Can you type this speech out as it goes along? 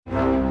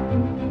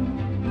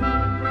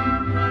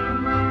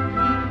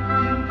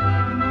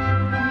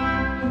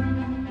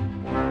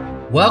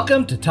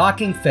Welcome to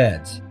Talking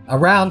Feds, a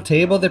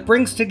roundtable that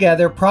brings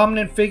together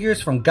prominent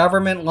figures from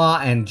government, law,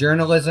 and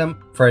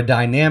journalism for a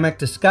dynamic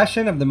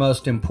discussion of the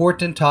most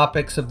important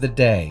topics of the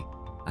day.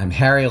 I'm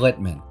Harry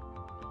Littman.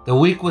 The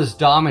week was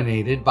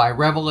dominated by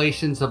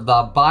revelations of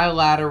the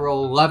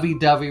bilateral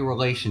lovey-dovey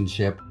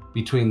relationship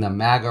between the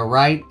MAGA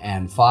right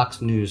and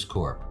Fox News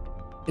Corp.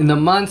 In the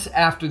months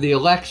after the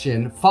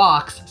election,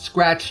 Fox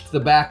scratched the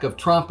back of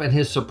Trump and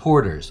his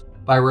supporters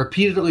by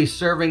repeatedly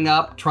serving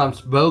up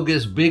Trump's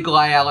bogus big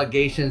lie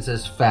allegations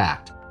as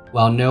fact,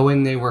 while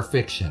knowing they were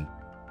fiction.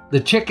 The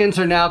chickens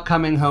are now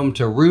coming home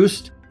to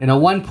roost in a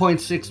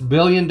 $1.6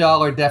 billion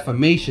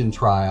defamation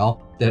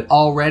trial that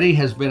already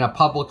has been a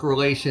public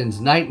relations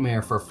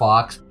nightmare for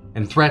Fox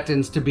and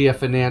threatens to be a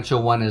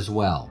financial one as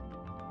well.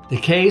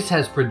 The case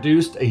has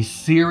produced a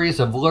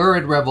series of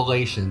lurid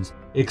revelations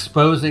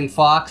exposing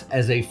Fox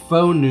as a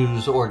faux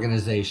news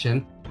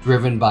organization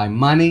driven by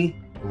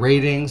money,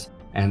 ratings,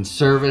 and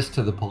service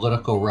to the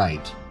political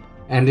right.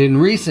 And in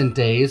recent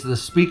days, the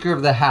Speaker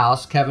of the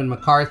House, Kevin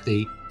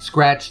McCarthy,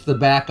 scratched the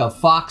back of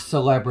Fox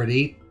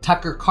celebrity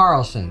Tucker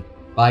Carlson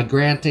by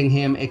granting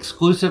him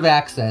exclusive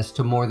access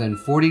to more than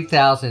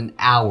 40,000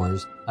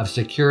 hours of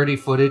security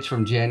footage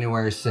from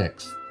January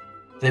 6th.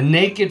 The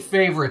naked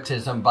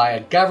favoritism by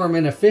a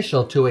government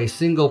official to a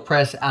single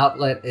press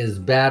outlet is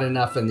bad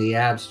enough in the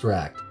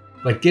abstract,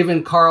 but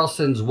given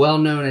Carlson's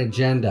well-known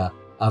agenda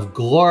of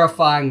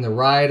glorifying the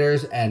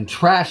rioters and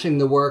trashing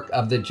the work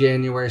of the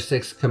January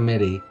 6th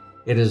committee,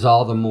 it is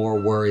all the more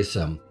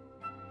worrisome.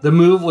 The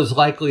move was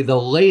likely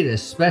the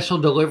latest special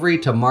delivery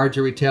to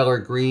Marjorie Taylor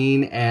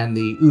Greene and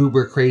the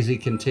uber-crazy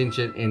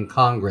contingent in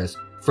Congress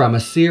from a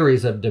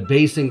series of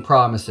debasing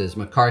promises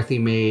McCarthy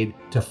made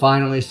to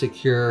finally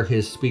secure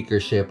his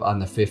speakership on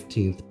the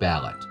 15th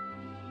ballot.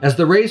 As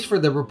the race for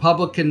the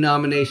Republican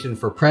nomination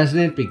for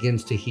president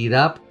begins to heat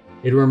up,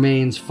 it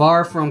remains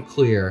far from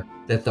clear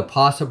that the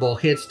possible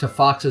hits to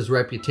Fox's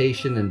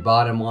reputation and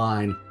bottom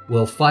line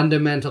will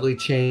fundamentally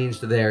change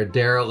their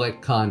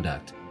derelict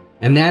conduct.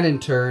 And that in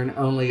turn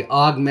only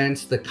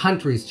augments the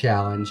country's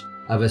challenge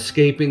of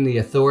escaping the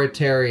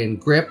authoritarian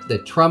grip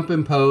that Trump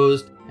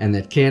imposed and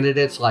that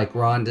candidates like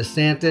Ron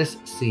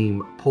DeSantis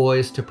seem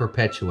poised to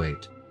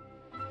perpetuate.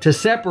 To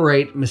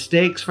separate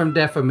mistakes from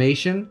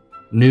defamation,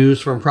 news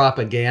from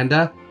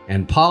propaganda,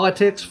 and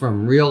politics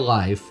from real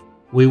life,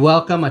 we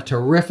welcome a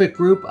terrific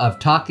group of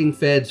Talking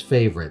Feds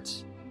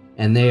favorites,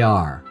 and they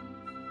are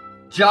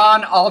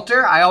John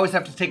Alter. I always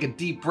have to take a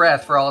deep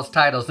breath for all his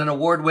titles. An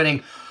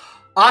award-winning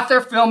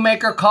author,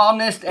 filmmaker,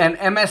 columnist, and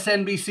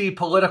MSNBC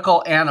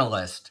political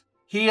analyst.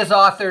 He has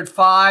authored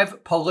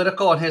 5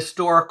 political and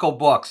historical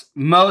books,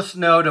 most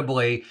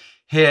notably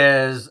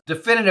his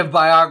definitive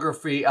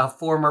biography of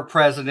former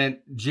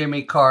President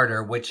Jimmy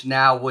Carter, which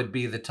now would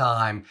be the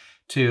time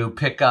to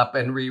pick up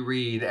and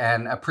reread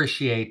and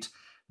appreciate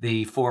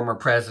the former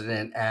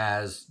president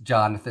as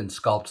Jonathan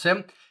sculpts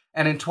him.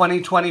 And in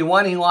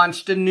 2021, he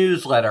launched a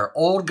newsletter,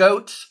 Old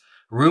Goats,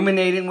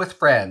 Ruminating with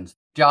Friends.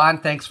 John,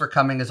 thanks for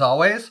coming as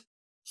always.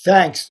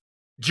 Thanks.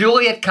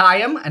 Juliet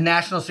Kayyem, a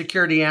national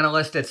security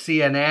analyst at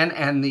CNN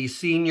and the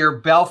senior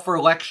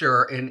Belfer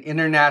lecturer in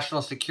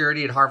international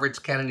security at Harvard's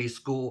Kennedy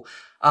School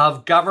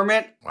of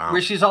Government,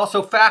 where she's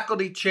also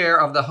faculty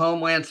chair of the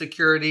Homeland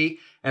Security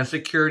and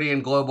Security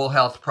and Global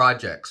Health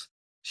Projects.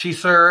 She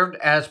served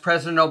as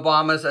President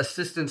Obama's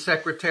Assistant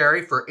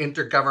Secretary for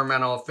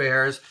Intergovernmental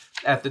Affairs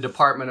at the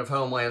Department of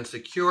Homeland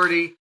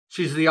Security.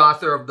 She's the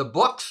author of the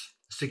books,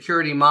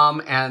 Security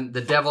Mom and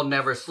The Devil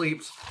Never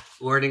Sleeps,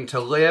 Learning to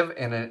Live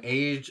in an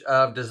Age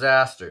of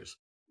Disasters.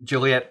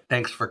 Juliet,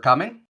 thanks for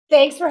coming.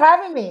 Thanks for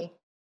having me.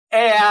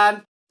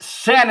 And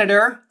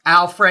Senator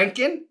Al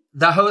Franken,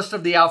 the host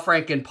of the Al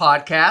Franken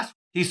podcast.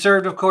 He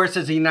served, of course,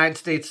 as a United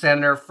States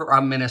Senator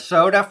from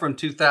Minnesota from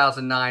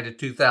 2009 to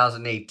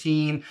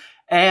 2018.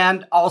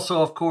 And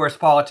also, of course,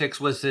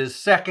 politics was his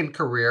second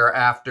career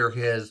after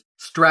his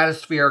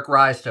stratospheric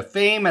rise to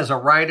fame as a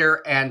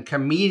writer and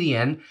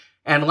comedian.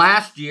 And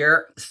last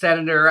year,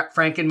 Senator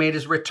Franken made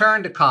his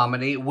return to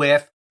comedy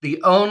with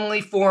the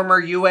only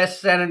former U.S.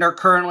 Senator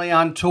currently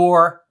on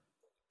tour,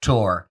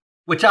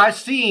 which I've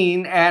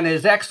seen and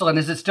is excellent.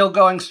 Is it still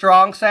going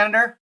strong,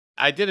 Senator?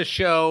 I did a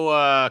show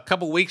a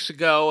couple weeks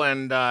ago,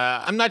 and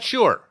I'm not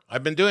sure.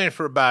 I've been doing it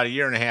for about a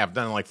year and a half,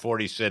 done like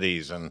 40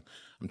 cities, and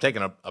I'm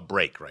taking a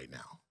break right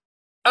now.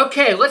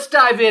 Okay, let's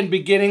dive in,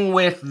 beginning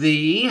with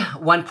the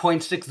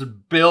 $1.6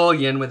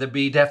 billion with a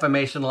B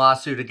defamation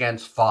lawsuit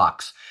against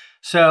Fox.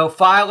 So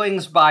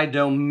filings by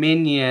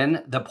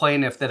Dominion, the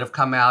plaintiff that have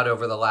come out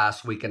over the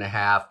last week and a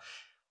half,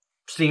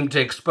 seem to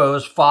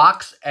expose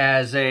Fox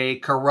as a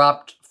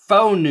corrupt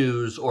faux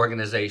news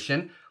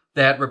organization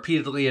that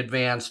repeatedly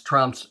advanced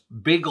Trump's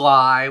big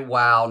lie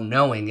while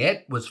knowing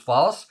it was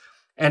false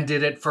and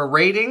did it for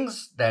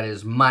ratings, that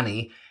is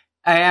money,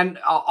 and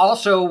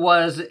also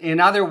was in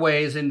other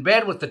ways in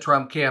bed with the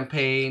Trump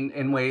campaign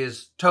in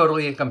ways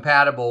totally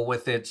incompatible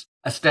with its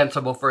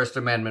ostensible First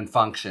Amendment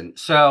function.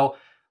 So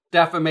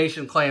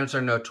defamation claims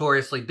are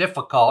notoriously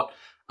difficult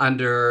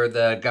under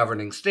the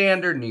governing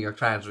standard, New York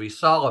Times v.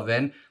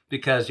 Sullivan,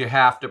 because you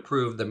have to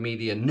prove the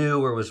media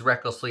knew or was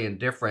recklessly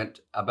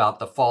indifferent about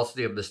the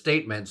falsity of the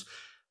statements.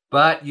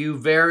 But you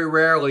very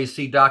rarely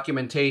see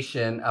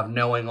documentation of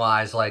knowing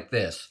lies like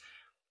this.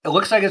 It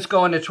looks like it's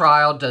going to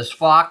trial. Does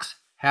Fox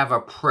have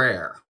a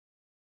prayer?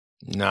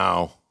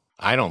 No,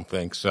 I don't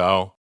think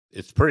so.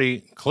 It's pretty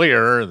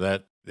clear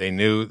that they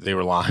knew they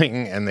were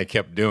lying and they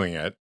kept doing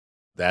it.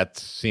 That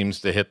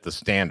seems to hit the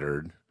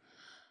standard,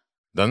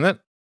 doesn't it?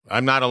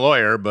 I'm not a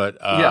lawyer, but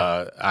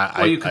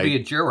yeah. You could be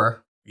a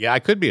juror. Yeah, I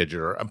could be a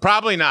juror.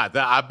 Probably not.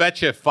 I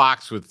bet you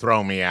Fox would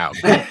throw me out.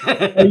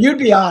 You'd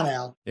be on,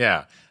 Al.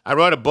 Yeah. I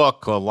wrote a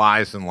book called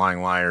Lies and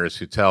Lying Liars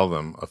Who Tell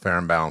Them, A Fair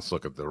and Balanced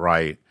Look at the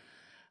Right,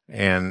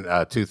 in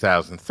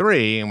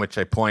 2003, in which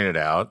I pointed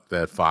out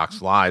that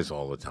Fox lies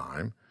all the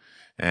time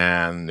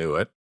and knew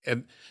it.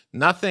 And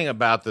nothing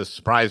about this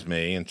surprised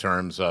me in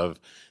terms of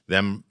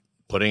them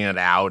putting it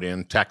out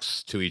in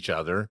texts to each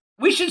other.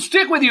 We should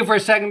stick with you for a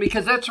second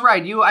because that's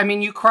right.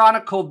 You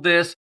chronicled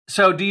this.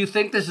 So do you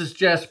think this is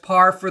just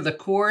par for the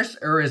course,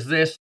 or is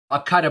this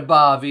a cut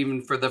above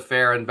even for the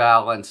fair and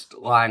balanced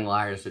lying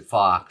liars at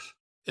Fox?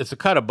 It's a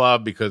cut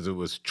above because it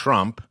was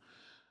Trump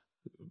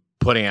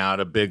putting out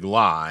a big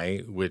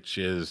lie, which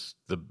is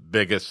the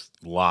biggest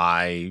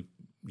lie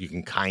you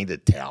can kind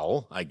of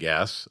tell, I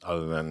guess,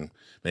 other than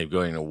maybe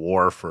going to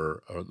war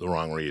for the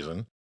wrong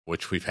reason,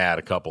 which we've had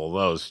a couple of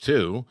those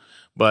too.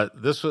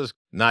 But this was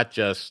not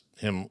just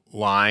him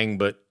lying,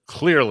 but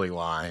clearly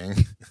lying,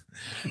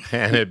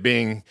 and it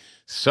being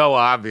so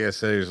obvious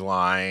that he's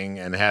lying,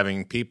 and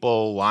having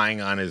people lying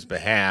on his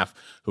behalf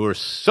who are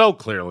so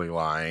clearly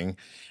lying,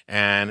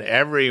 and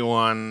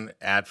everyone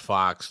at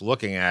Fox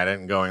looking at it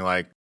and going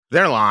like,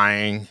 they're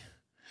lying,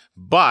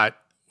 but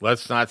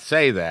let's not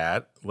say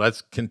that.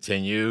 Let's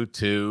continue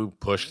to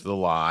push the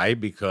lie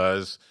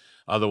because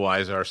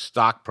otherwise our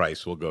stock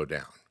price will go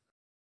down.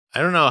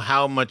 I don't know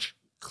how much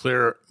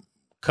clear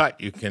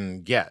cut you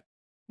can get.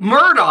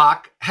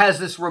 Murdoch has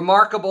this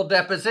remarkable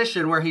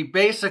deposition where he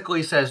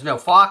basically says, no,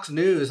 Fox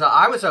News,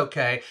 I was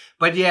okay.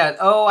 But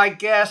I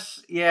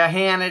guess,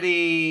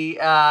 Hannity,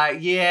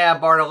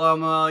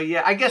 Bartolome,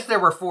 I guess there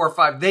were 4 or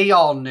 5. They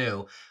all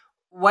knew.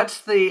 What's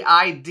the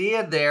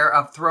idea there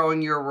of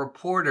throwing your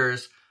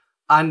reporters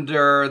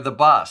under the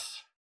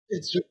bus?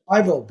 It's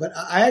survival, but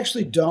I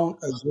actually don't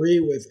agree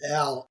with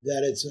Al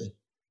that it's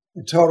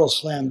a total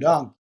slam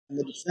dunk. And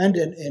the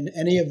defendant in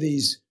any of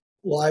these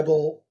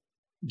libel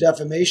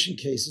defamation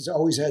cases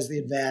always has the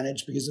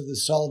advantage because of the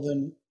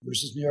Sullivan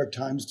versus New York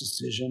Times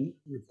decision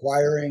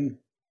requiring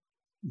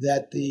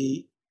that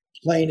the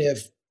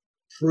plaintiff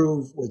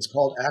prove what's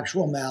called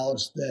actual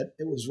malice, that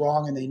it was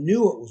wrong and they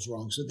knew it was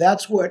wrong. So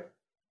that's what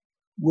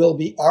will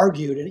be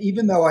argued. And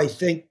even though I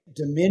think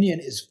Dominion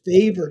is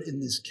favored in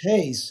this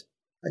case,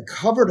 I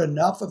covered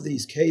enough of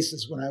these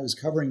cases when I was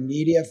covering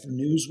media for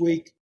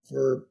Newsweek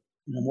for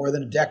more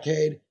than a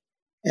decade.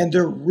 And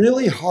they're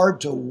really hard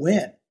to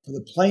win for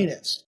the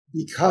plaintiffs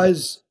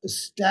because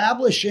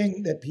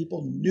establishing that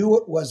people knew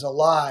it was a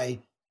lie,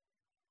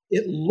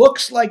 it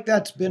looks like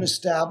that's been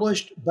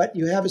established, but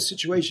you have a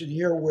situation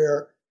here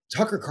where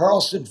Tucker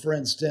Carlson, for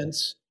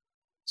instance,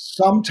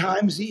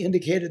 sometimes he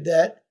indicated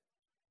that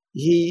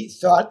he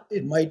thought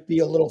it might be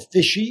a little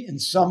fishy in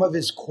some of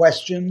his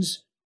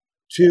questions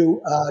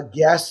to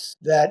guests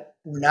that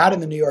were not in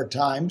the New York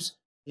Times.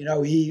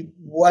 He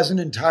wasn't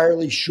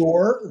entirely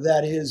sure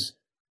that his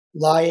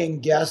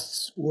lying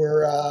guests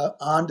were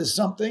onto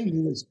something.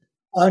 He was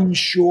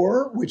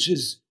unsure, which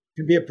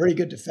can be a pretty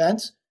good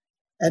defense.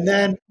 And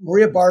then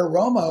Maria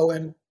Bartiromo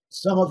and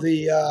some of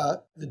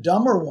the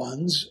dumber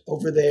ones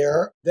over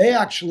there, they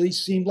actually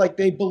seemed like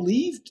they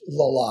believed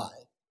the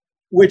lie,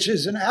 which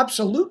is an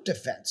absolute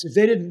defense. If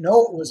they didn't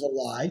know it was a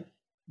lie,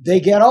 they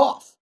get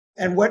off.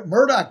 And what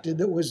Murdoch did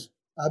that was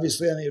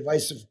obviously on the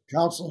advice of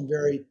counsel and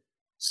very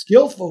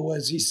skillful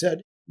was he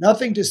said,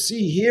 nothing to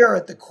see here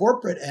at the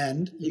corporate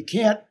end. You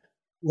can't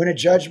win a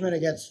judgment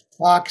against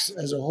Fox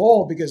as a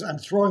whole because I'm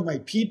throwing my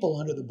people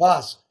under the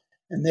bus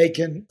and they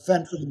can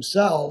fend for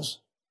themselves.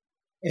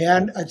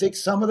 And I think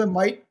some of them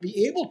might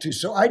be able to.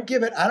 So I'd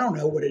give it, I don't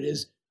know what it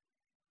is,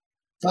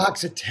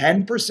 Fox a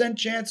 10%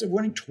 chance of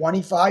winning,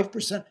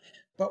 25%.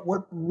 But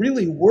what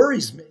really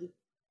worries me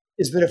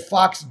is that if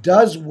Fox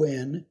does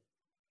win,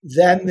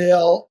 then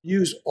they'll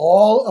use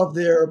all of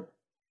their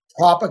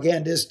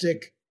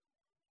propagandistic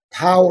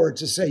power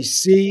to say,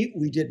 see,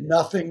 we did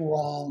nothing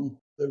wrong.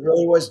 There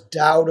really was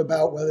doubt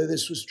about whether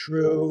this was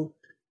true,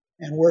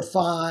 and we're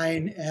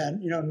fine.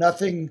 And,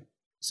 nothing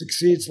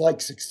succeeds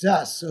like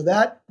success. So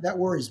that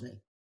worries me.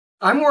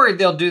 I'm worried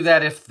they'll do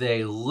that if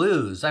they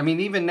lose. I mean,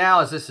 even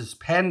now, as this is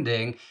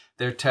pending,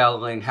 they're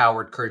telling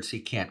Howard Kurtz he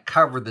can't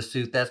cover the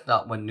suit. That's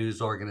not what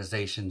news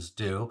organizations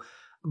do.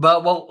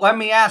 But, let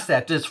me ask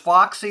that. Does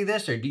Fox see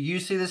this, or do you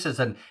see this as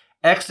an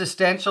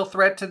existential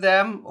threat to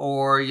them,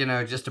 or,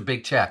 just a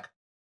big check?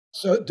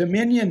 So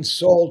Dominion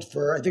sold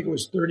for, I think it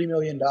was $30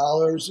 million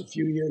a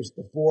few years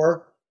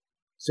before.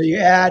 So you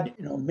add,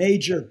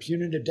 major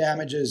punitive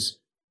damages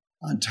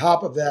on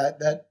top of that.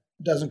 That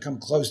doesn't come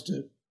close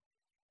to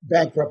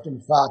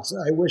bankrupting Fox.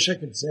 I wish I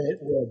could say it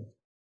would.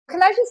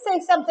 Can I just say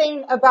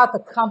something about the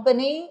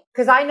company?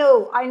 Because I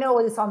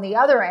know this on the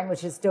other end,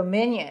 which is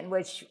Dominion,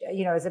 which,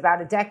 is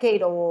about a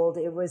decade old.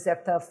 It was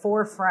at the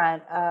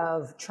forefront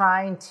of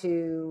trying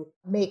to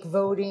make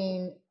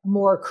voting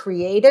more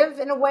creative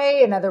in a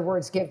way. In other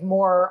words, give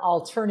more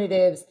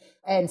alternatives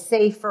and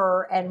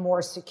safer and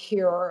more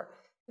secure.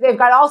 They've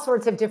got all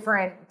sorts of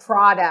different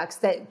products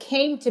that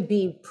came to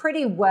be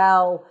pretty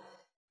well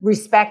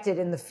respected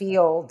in the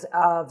field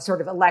of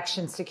sort of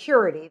election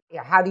security.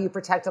 How do you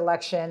protect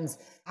elections?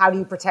 How do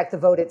you protect the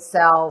vote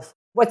itself?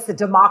 What's the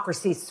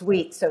democracy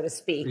suite, so to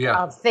speak,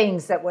 of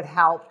things that would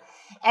help?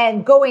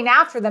 And going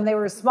after them, they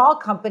were a small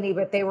company,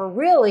 but they were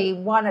really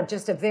one of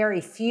just a very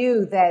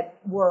few that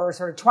were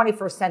sort of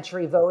 21st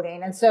century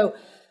voting. And so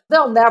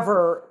they'll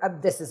never,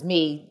 this is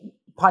me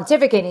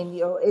pontificating,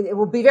 it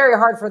will be very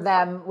hard for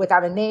them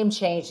without a name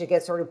change to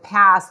get sort of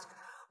past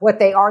what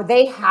they are.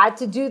 They had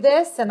to do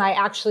this, and I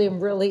actually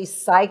am really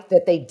psyched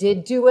that they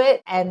did do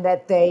it and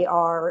that they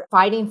are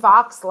fighting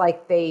Fox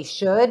like they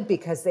should,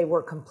 because they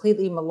were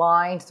completely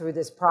maligned through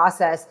this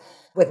process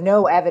with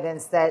no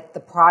evidence that the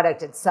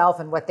product itself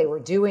and what they were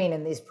doing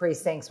in these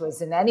precincts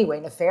was in any way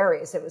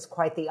nefarious. It was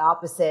quite the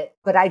opposite.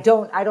 But I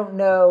don't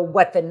know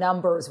what the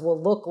numbers will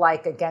look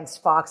like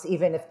against Fox,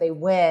 even if they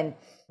win.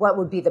 What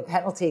would be the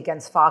penalty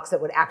against Fox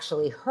that would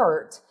actually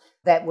hurt,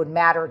 that would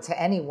matter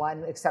to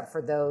anyone except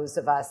for those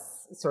of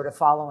us sort of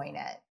following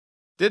it?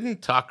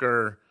 Didn't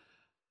Tucker,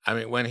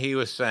 when he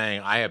was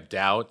saying, I have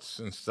doubts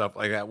and stuff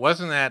like that,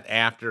 wasn't that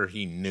after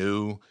he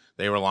knew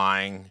they were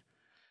lying?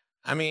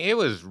 It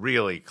was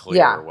really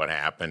clear what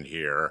happened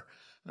here.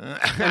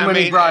 And when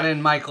he brought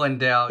in Mike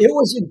Lindell. It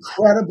was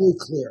incredibly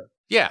clear.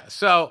 Yeah.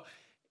 So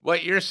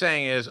what you're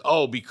saying is,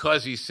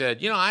 because he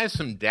said, I have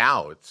some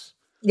doubts.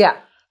 Yeah.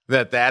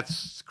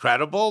 That's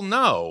credible?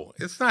 No,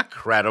 it's not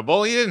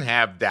credible. He didn't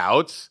have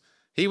doubts.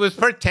 He was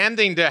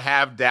pretending to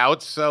have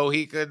doubts so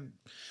he could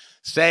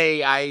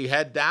say, I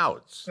had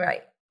doubts.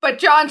 Right. But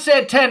John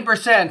said 10%,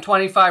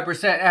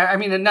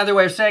 25%. Another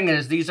way of saying it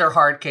is these are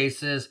hard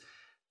cases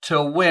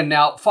to win.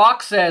 Now,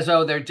 Fox says,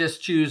 they're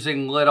just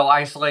choosing little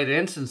isolated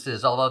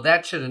instances, although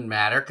that shouldn't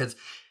matter because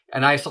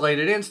an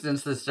isolated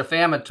instance that's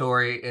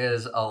defamatory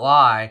is a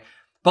lie.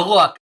 But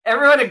look,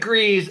 everyone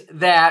agrees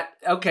that,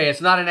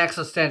 it's not an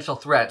existential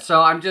threat.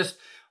 So I'm just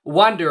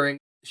wondering,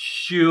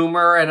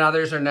 Schumer and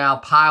others are now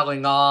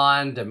piling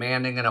on,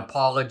 demanding an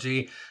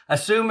apology.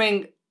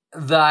 Assuming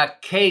the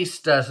case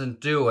doesn't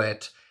do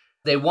it,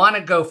 they want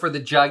to go for the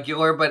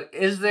jugular, but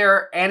is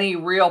there any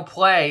real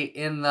play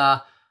in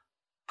the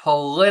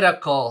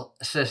political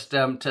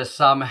system to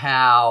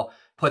somehow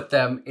put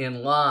them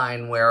in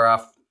line where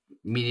a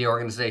media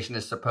organization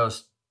is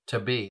supposed to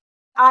be?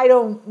 I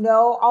don't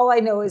know. All I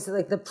know is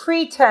like the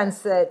pretense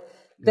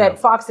that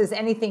Fox is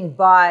anything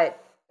but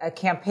a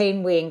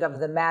campaign wing of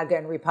the MAGA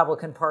and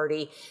Republican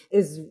Party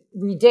is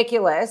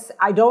ridiculous.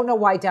 I don't know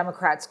why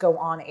Democrats go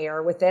on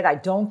air with it. I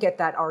don't get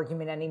that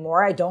argument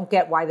anymore. I don't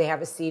get why they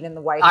have a seat in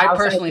the White House. I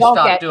personally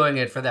stopped doing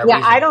it for that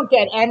reason. Yeah, I don't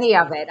get any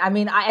of it.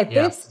 At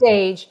this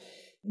stage,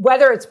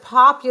 whether it's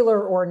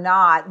popular or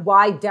not,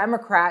 why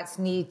Democrats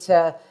need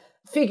to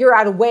figure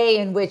out a way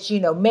in which,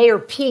 Mayor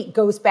Pete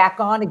goes back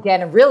on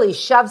again and really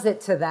shoves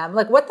it to them.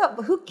 Like,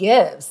 who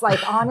gives? Like,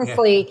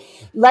 honestly,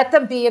 let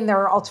them be in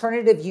their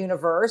alternative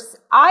universe.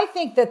 I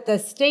think that the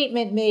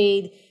statement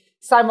made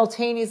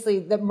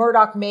simultaneously that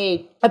Murdoch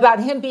made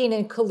about him being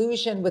in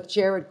collusion with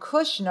Jared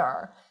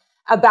Kushner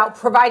about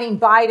providing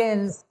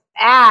Biden's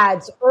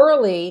ads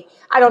early,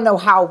 I don't know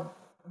how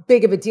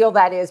big of a deal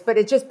that is, but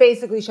it just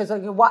basically shows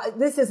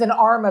this is an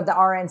arm of the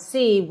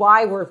RNC,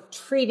 why we're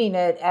treating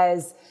it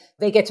as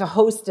they get to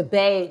host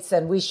debates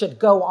and we should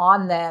go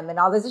on them and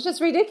all this. It's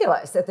just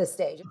ridiculous at this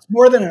stage. It's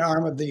more than an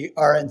arm of the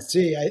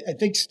RNC. I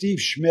think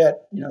Steve Schmidt,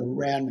 who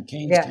ran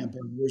McCain's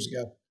campaign years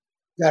ago,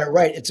 got it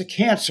right. It's a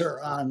cancer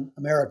on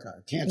America,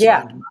 a cancer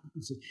on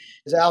democracy.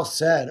 As Al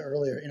said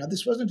earlier,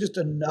 this wasn't just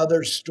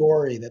another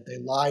story that they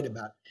lied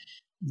about.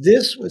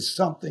 This was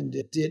something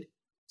that did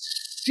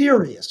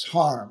serious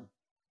harm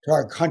to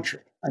our country.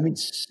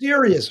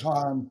 Serious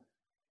harm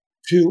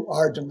to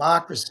our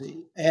democracy.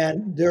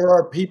 And there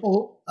are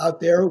people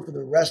out there who for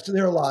the rest of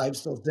their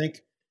lives, they'll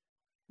think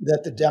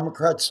that the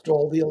Democrats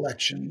stole the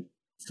election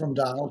from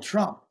Donald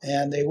Trump.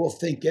 And they will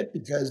think it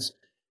because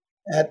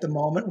at the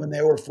moment when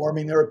they were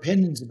forming their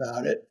opinions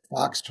about it,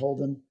 Fox told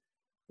them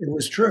it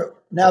was true.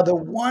 Now, the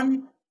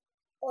one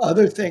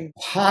other thing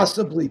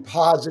possibly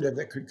positive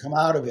that could come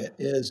out of it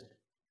is,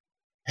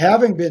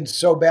 having been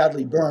so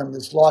badly burned,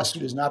 this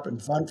lawsuit has not been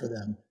fun for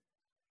them.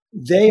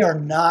 They are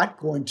not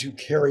going to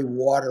carry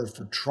water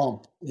for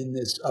Trump in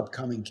this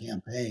upcoming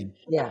campaign.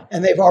 Yeah.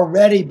 And they've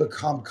already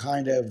become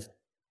kind of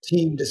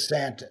Team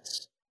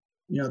DeSantis.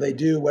 They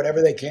do whatever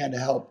they can to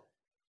help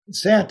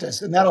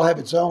DeSantis, and that'll have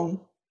its own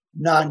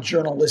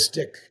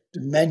non-journalistic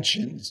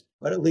dimensions,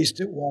 but at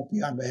least it won't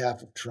be on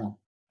behalf of Trump.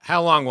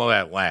 How long will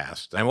that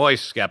last? I'm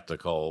always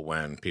skeptical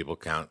when people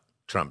count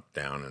Trump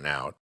down and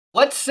out.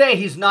 Let's say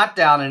he's not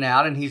down and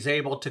out and he's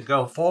able to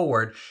go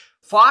forward.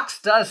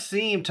 Fox does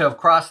seem to have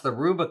crossed the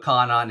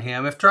Rubicon on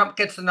him. If Trump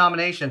gets the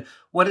nomination,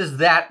 what does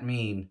that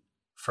mean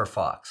for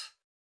Fox?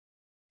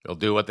 They'll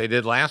do what they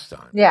did last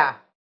time. Yeah.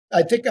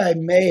 I think I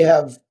may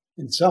have,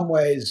 in some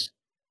ways,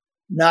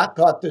 not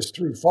thought this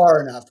through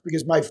far enough,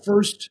 because my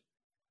first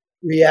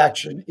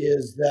reaction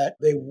is that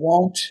they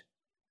won't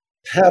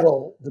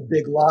peddle the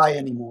big lie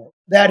anymore.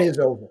 That is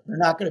over. They're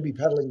not going to be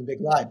peddling the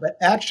big lie. But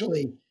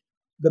actually,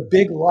 the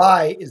big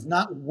lie is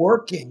not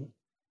working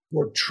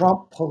for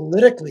Trump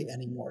politically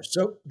anymore.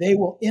 So they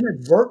will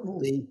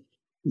inadvertently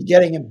be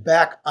getting him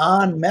back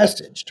on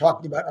message,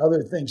 talking about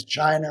other things,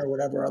 China or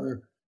whatever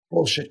other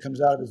bullshit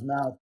comes out of his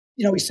mouth.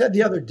 You know, he said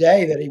the other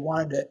day that he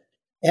wanted to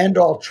end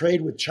all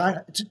trade with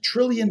China. It's $1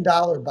 trillion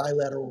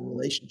bilateral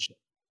relationship.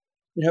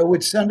 You know, it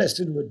would send us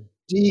into a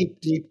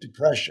deep, deep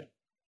depression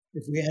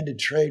if we ended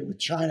trade with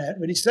China.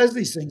 But he says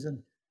these things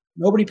and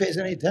nobody pays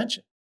any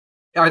attention.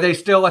 Are they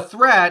still a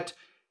threat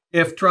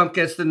if Trump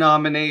gets the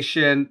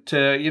nomination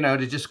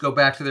to just go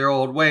back to their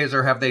old ways,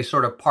 or have they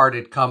sort of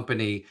parted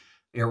company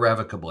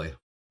irrevocably?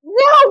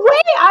 No way.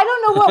 I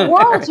don't know what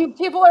world you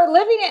people are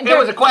living in. It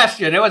was a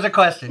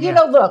question. You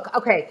know, look,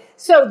 okay.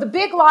 So the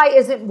big lie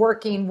isn't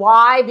working.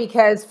 Why?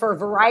 Because for a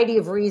variety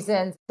of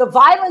reasons, the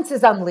violence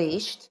is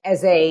unleashed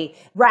as a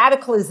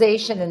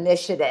radicalization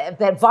initiative.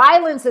 That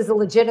violence is a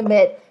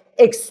legitimate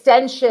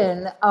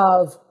extension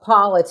of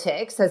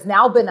politics has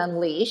now been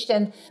unleashed,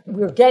 and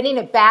we're getting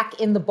it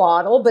back in the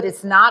bottle, but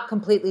it's not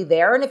completely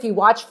there. And if you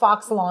watch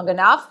Fox long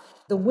enough,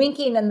 the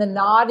winking and the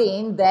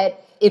nodding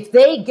that if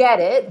they get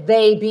it,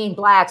 they being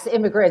blacks,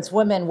 immigrants,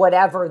 women,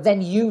 whatever,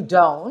 then you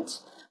don't,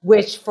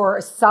 which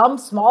for some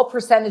small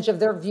percentage of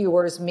their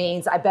viewers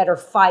means I better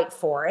fight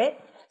for it.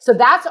 So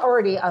that's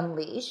already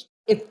unleashed.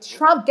 If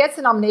Trump gets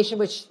a nomination,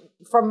 which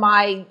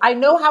I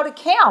know how to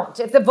count.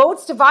 If the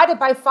vote's divided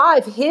by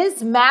 5,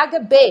 his MAGA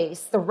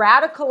base, the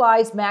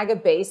radicalized MAGA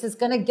base, is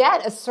going to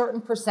get a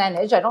certain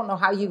percentage. I don't know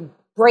how you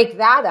break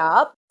that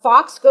up.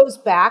 Fox goes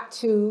back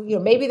to,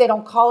 maybe they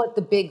don't call it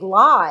the big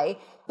lie,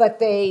 but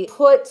they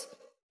put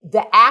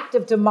the act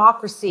of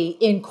democracy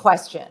in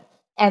question.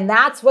 And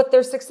that's what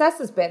their success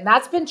has been.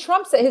 That's been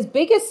his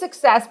biggest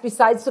success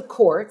besides the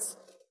courts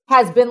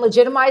has been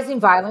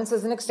legitimizing violence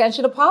as an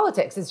extension of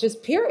politics. It's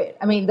just period.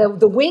 I mean,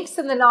 the winks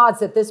and the nods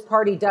that this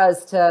party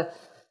does to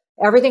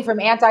everything from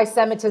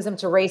anti-Semitism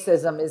to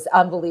racism is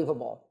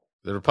unbelievable.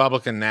 The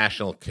Republican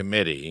National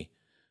Committee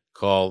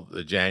called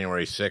the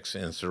January 6th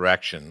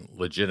insurrection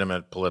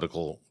legitimate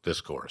political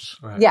discourse.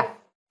 Right. Yeah.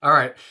 All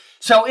right.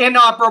 So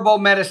inoperable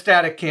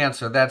metastatic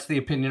cancer, that's the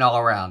opinion all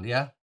around,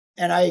 yeah?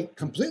 And I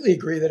completely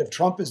agree that if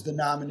Trump is the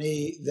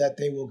nominee, that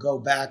they will go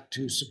back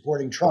to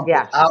supporting Trump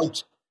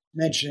without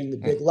mentioning the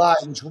big lie,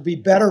 which will be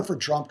better for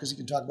Trump because he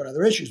can talk about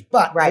other issues.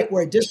 But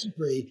where I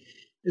disagree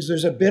is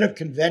there's a bit of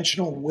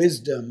conventional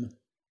wisdom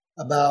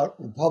about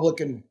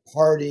Republican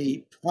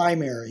Party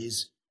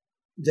primaries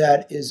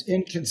that is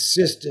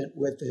inconsistent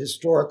with the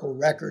historical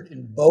record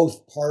in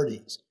both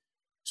parties.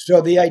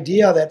 So the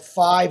idea that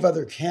 5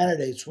 other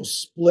candidates will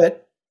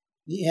split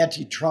the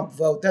anti-Trump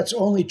vote, that's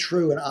only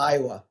true in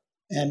Iowa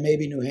and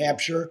maybe New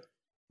Hampshire.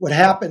 What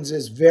happens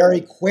is very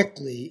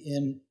quickly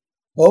in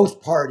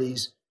both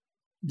parties,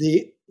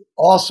 the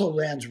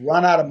also-rans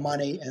run out of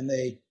money and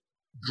they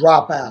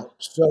drop out.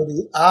 So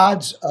the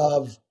odds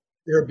of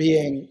there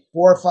being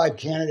 4 or 5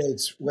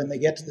 candidates when they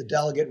get to the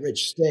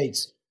delegate-rich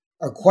states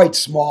are quite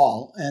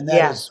small, and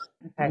that is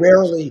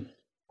rarely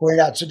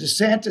pointed out. So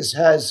DeSantis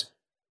has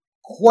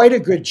quite a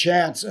good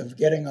chance of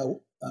getting a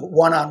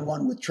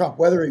one-on-one with Trump.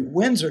 Whether he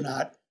wins or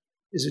not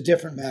is a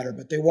different matter,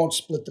 but they won't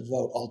split the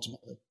vote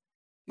ultimately.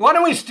 Why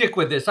don't we stick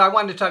with this? I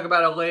wanted to talk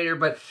about it later,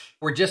 but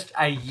we're just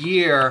a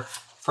year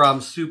from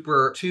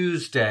Super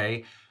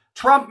Tuesday.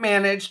 Trump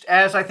managed,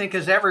 as I think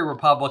as every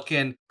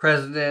Republican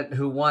president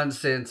who won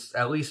since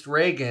at least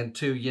Reagan,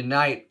 to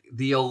unite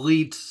the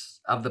elites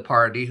of the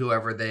party,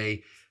 whoever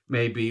they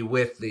may be,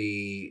 with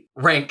the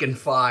rank and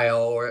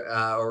file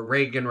or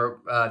Reagan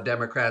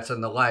Democrats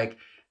and the like.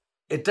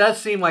 It does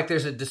seem like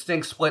there's a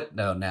distinct split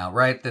though now,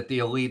 right? That the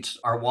elites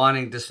are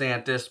wanting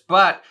DeSantis,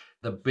 but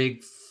the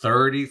big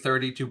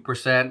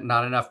 32%,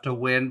 not enough to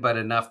win, but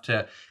enough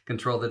to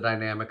control the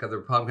dynamic of the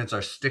Republicans,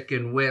 are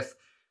sticking with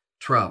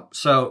Trump.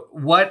 So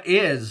what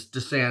is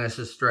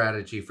DeSantis'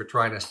 strategy for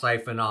trying to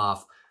siphon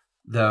off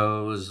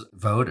those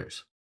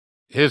voters?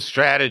 His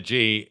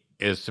strategy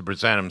is to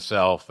present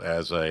himself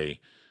as a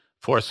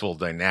forceful,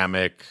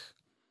 dynamic,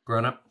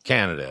 grown-up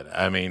candidate.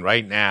 I mean,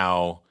 right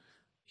now,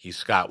 he's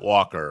Scott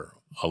Walker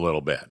a little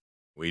bit.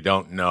 We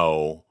don't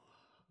know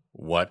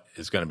what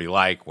it's going to be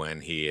like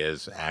when he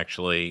is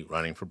actually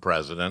running for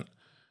president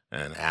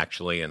and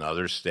actually in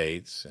other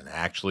states and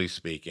actually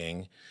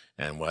speaking,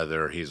 and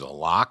whether he's a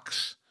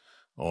locks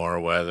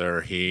or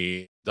whether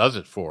he does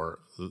it for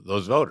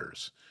those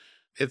voters.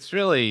 It's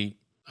really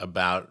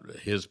about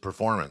his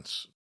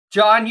performance.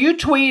 John, you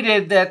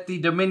tweeted that the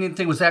Dominion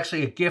thing was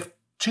actually a gift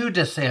to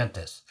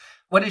DeSantis.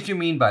 What did you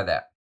mean by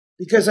that?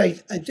 Because I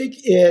think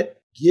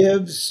it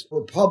gives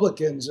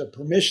Republicans a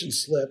permission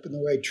slip in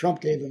the way Trump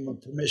gave them a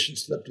permission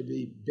slip to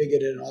be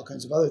bigoted and all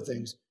kinds of other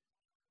things.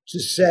 to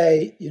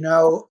say,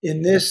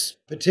 in this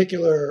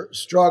particular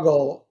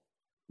struggle,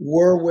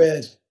 we're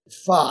with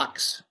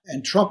Fox,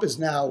 and Trump is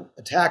now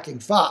attacking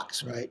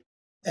Fox, right?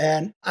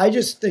 And I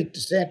just think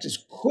DeSantis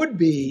could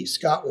be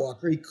Scott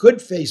Walker. He could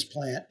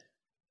faceplant,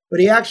 but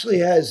he actually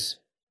has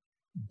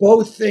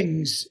both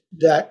things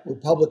that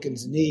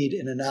Republicans need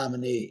in a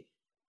nominee.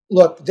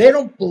 Look, they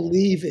don't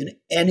believe in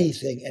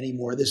anything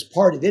anymore, this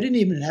party. They didn't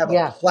even have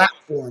a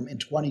platform in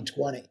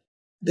 2020.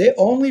 They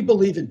only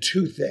believe in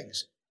two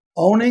things: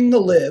 owning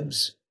the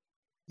libs,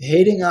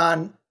 hating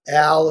on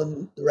Al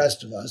and the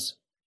rest of us,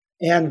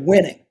 and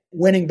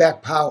winning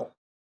back power.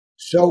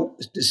 So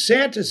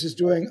DeSantis is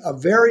doing a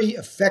very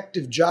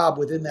effective job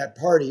within that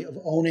party of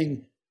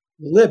owning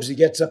the libs. He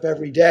gets up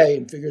every day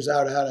and figures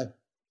out how to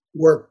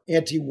work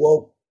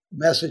anti-woke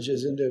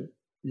messages into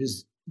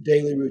his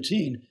daily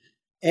routine.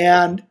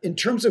 And in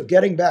terms of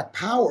getting back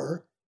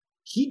power,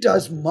 he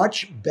does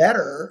much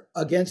better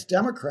against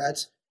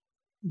Democrats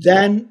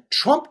than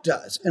Trump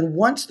does. And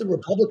once the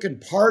Republican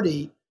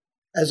Party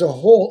as a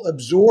whole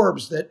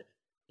absorbs that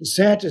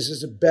DeSantis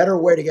is a better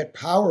way to get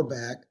power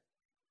back,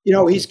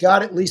 he's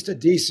got at least a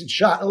decent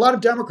shot. A lot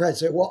of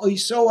Democrats say, well,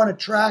 he's so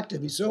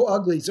unattractive, he's so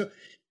ugly. So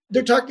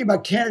they're talking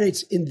about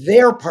candidates in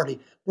their party.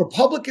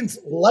 Republicans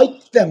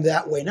like them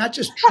that way, not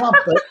just Trump,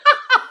 but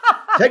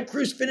Ted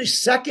Cruz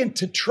finished second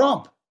to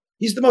Trump.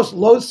 He's the most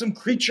loathsome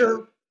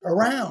creature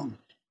around.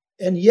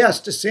 And yes,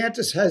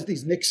 DeSantis has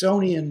these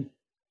Nixonian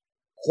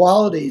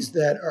qualities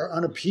that are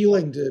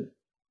unappealing to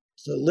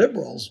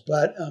liberals,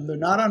 but they're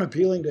not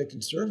unappealing to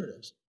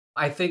conservatives.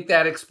 I think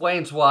that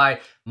explains why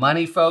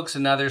money folks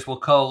and others will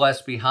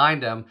coalesce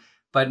behind him.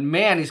 But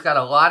man, he's got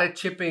a lot of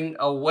chipping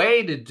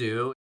away to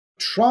do.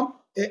 Trump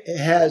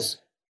has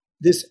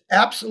this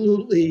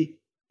absolutely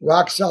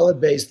rock-solid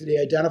base that he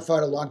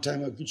identified a long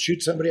time ago. He could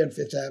shoot somebody on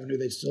Fifth Avenue,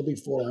 they'd still be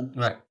for him.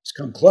 Right. He's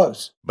come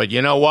close. But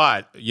you know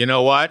what?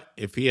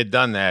 If he had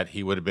done that,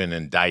 he would have been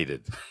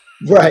indicted.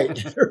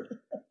 Right.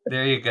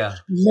 There you go.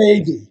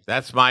 Maybe.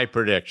 That's my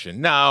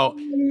prediction. Now,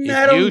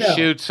 if you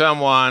shoot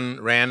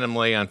someone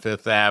randomly on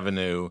Fifth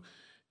Avenue,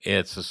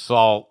 it's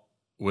assault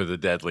with a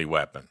deadly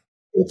weapon.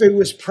 If it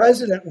was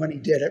president when he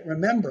did it,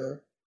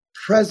 remember,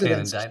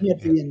 presidents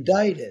can't be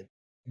indicted.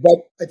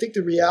 But I think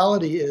the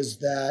reality is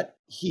that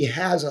he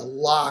has a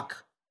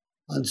lock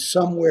on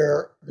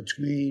somewhere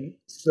between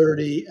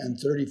 30 and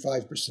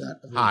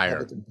 35% of the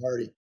Republican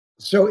Party.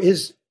 So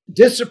his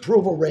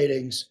disapproval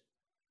ratings,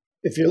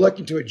 if you're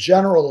looking to a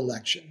general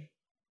election,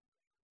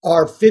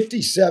 are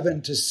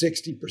 57 to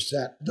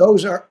 60%.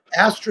 Those are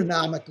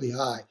astronomically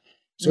high.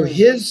 So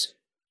his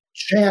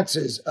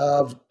chances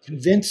of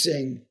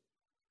convincing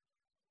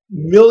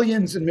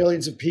millions and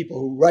millions of people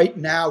who right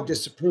now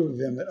disapprove of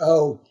him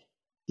that,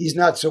 he's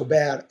not so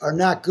bad, are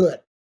not good.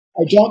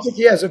 I don't think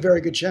he has a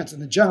very good chance in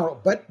the general.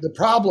 But the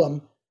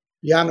problem,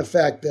 beyond the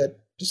fact that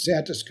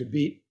DeSantis could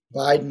beat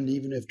Biden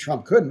even if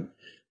Trump couldn't,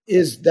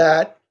 is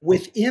that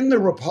within the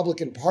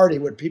Republican Party,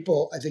 what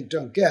people, I think,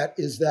 don't get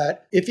is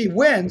that if he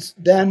wins,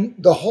 then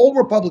the whole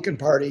Republican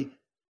Party,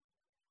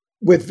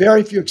 with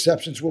very few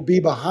exceptions, will be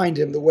behind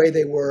him the way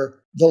they were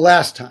the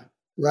last time,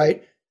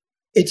 right?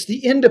 It's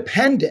the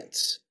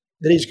independents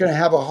that he's going to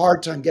have a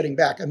hard time getting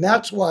back. And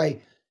that's why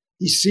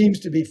he seems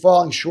to be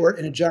falling short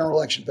in a general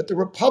election. But the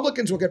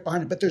Republicans will get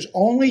behind him. But there's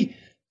only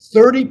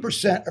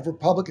 30% of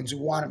Republicans who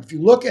want him. If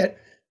you look at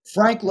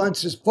Frank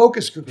Luntz's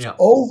focus groups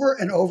over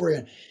and over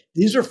again,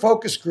 these are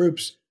focus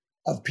groups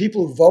of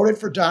people who voted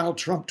for Donald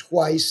Trump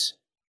twice,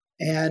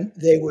 and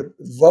they would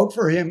vote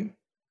for him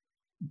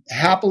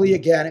happily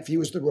again if he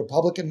was the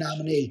Republican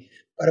nominee.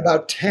 But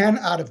about 10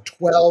 out of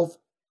 12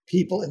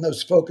 people in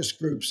those focus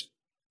groups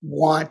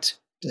want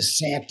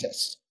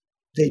DeSantis.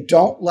 They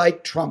don't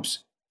like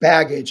Trump's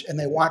baggage, and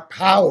they want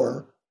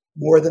power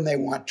more than they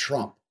want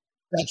Trump.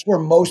 That's where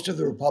most of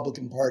the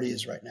Republican Party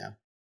is right now.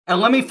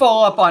 And let me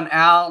follow up on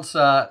Al's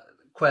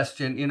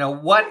question.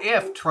 What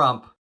if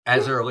Trump,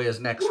 as early as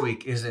next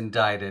week, is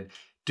indicted?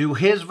 Do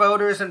his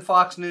voters in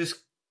Fox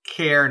News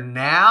care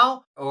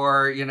now?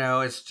 Or,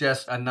 it's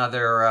just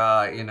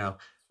another,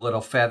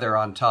 little feather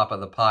on top of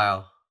the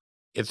pile?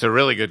 It's a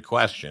really good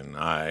question.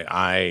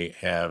 I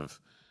have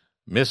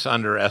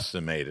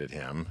misunderestimated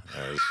him,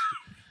 as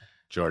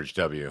George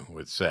W.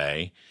 would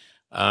say,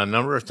 a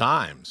number of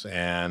times.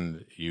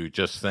 And you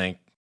just think,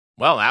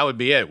 well, that would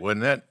be it,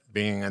 wouldn't it?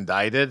 Being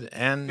indicted.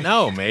 And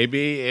no,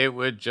 maybe it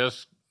would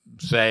just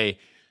say,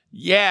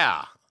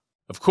 yeah,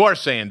 of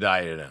course they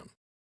indicted him.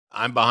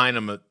 I'm behind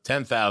him at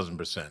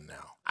 10,000%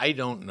 now. I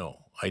don't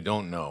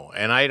know.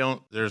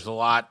 And there's a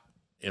lot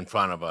in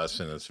front of us,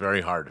 and it's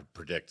very hard to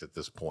predict at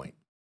this point.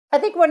 I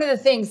think one of the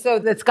things, though,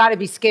 that's got to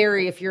be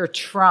scary if you're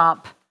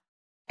Trump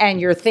and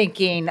you're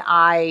thinking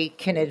I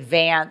can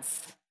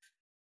advance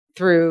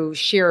through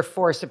sheer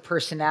force of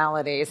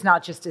personality. It's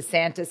not just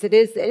DeSantis. It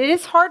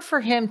is hard for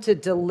him to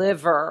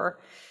deliver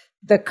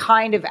the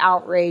kind of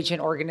outrage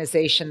and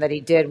organization that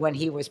he did when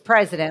he was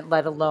president,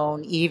 let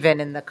alone even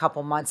in the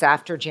couple months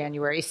after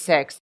January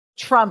 6th.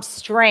 Trump's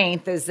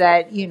strength is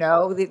that,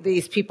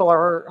 these people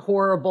are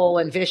horrible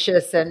and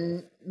vicious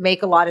and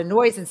make a lot of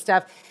noise and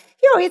stuff.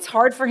 It's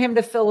hard for him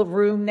to fill a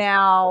room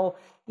now.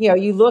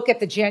 You look at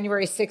the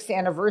January 6th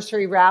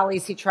anniversary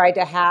rallies he tried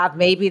to have,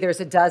 maybe there's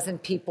a dozen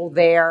people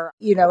there.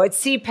 At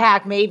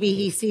CPAC, maybe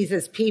he sees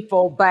his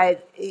people,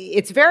 but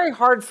it's very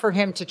hard for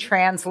him to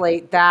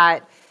translate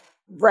that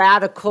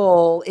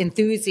radical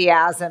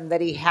enthusiasm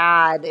that he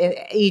had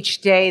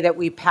each day that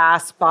we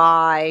pass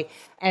by.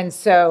 And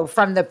so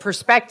from the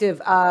perspective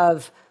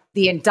of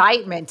the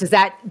indictment, does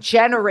that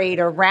generate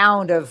a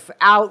round of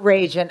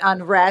outrage and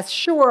unrest?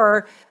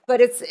 Sure.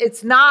 But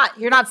it's not,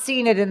 you're not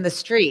seeing it in the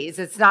streets.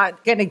 It's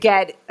not going to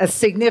get a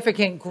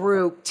significant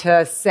group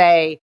to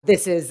say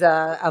this is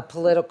a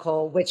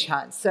political witch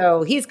hunt.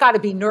 So he's got to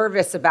be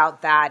nervous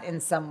about that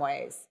in some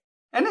ways.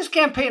 And this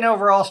campaign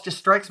overall just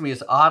strikes me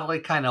as oddly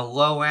kind of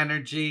low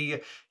energy.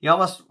 You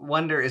almost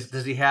wonder,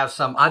 does he have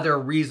some other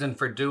reason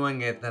for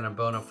doing it than a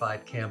bona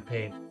fide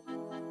campaign?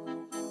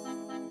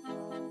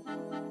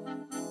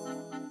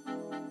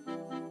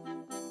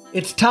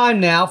 It's time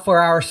now for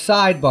our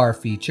sidebar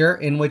feature,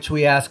 in which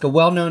we ask a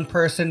well-known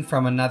person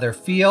from another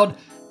field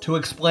to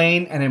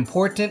explain an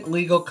important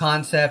legal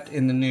concept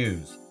in the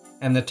news.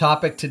 And the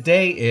topic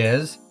today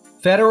is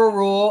Federal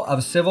Rule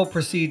of Civil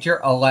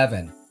Procedure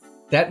 11.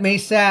 That may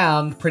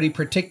sound pretty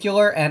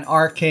particular and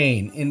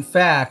arcane. In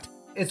fact,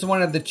 it's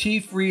one of the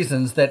chief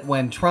reasons that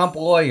when Trump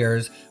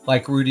lawyers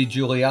like Rudy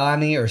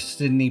Giuliani or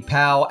Sidney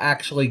Powell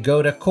actually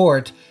go to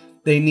court,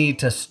 they need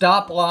to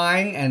stop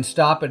lying and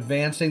stop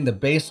advancing the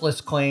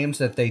baseless claims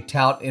that they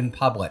tout in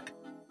public.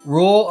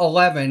 Rule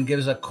 11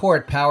 gives a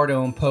court power to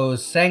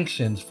impose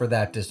sanctions for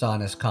that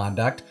dishonest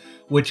conduct,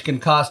 which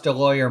can cost a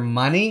lawyer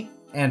money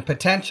and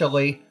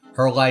potentially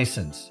her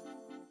license.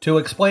 To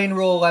explain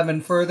Rule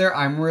 11 further,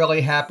 I'm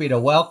really happy to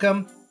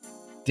welcome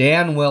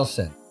Dan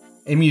Wilson.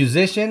 A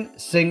musician,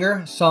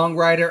 singer,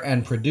 songwriter,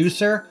 and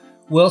producer,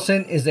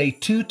 Wilson is a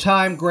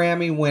two-time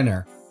Grammy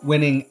winner,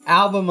 winning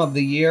Album of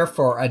the Year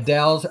for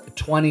Adele's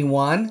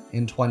 21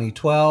 in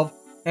 2012,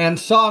 and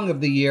Song of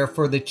the Year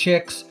for the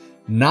Chicks'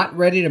 Not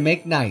Ready to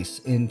Make Nice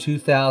in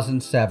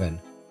 2007.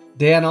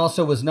 Dan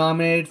also was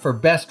nominated for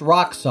Best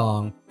Rock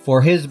Song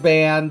for his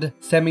band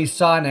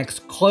Semisonic's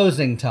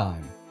Closing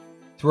Time.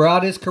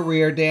 Throughout his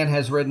career, Dan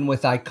has written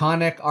with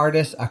iconic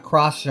artists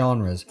across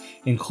genres,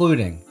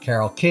 including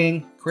Carole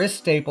King, Chris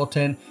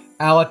Stapleton,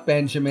 Alec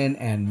Benjamin,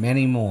 and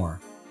many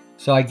more.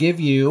 So I give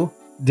you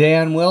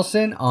Dan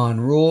Wilson on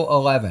Rule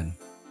 11.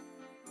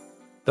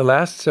 The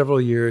last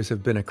several years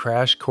have been a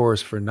crash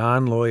course for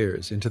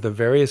non-lawyers into the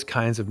various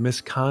kinds of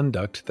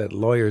misconduct that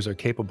lawyers are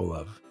capable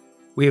of.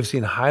 We have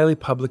seen highly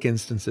public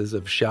instances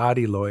of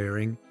shoddy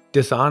lawyering,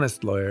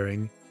 dishonest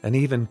lawyering, and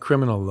even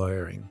criminal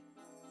lawyering.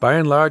 By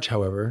and large,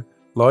 however,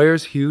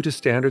 lawyers hew to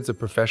standards of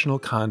professional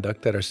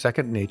conduct that are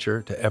second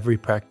nature to every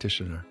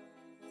practitioner.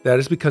 That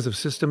is because of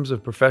systems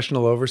of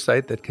professional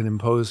oversight that can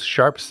impose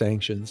sharp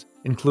sanctions,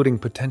 including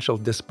potential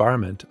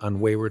disbarment on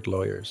wayward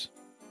lawyers.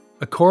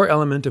 A core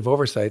element of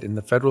oversight in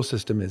the federal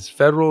system is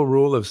Federal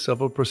Rule of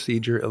Civil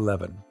Procedure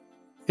 11.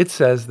 It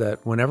says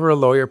that whenever a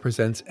lawyer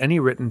presents any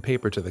written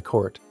paper to the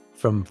court,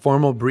 from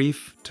formal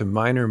brief to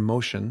minor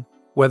motion,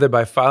 whether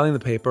by filing the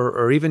paper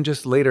or even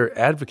just later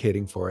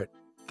advocating for it,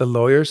 the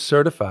lawyer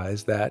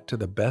certifies that, to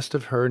the best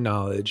of her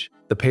knowledge,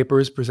 the paper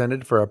is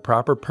presented for a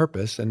proper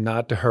purpose and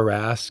not to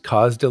harass,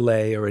 cause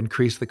delay, or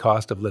increase the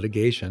cost of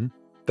litigation.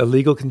 The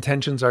legal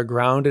contentions are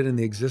grounded in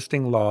the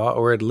existing law,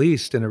 or at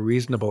least in a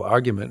reasonable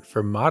argument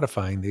for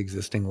modifying the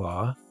existing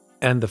law,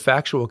 and the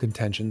factual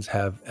contentions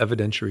have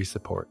evidentiary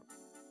support.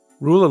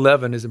 Rule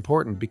 11 is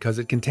important because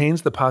it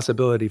contains the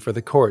possibility for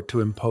the court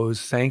to impose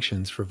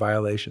sanctions for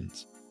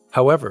violations.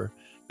 However,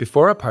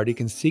 before a party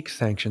can seek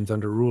sanctions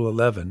under Rule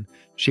 11,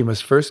 she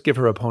must first give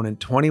her opponent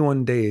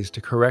 21 days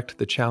to correct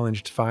the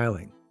challenged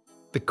filing.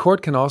 The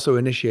court can also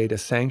initiate a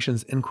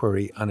sanctions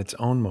inquiry on its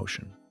own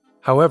motion.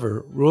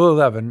 However, Rule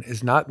 11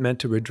 is not meant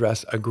to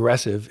redress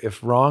aggressive,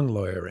 if wrong,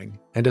 lawyering,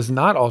 and does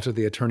not alter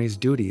the attorney's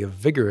duty of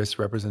vigorous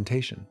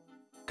representation.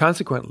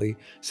 Consequently,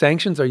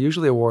 sanctions are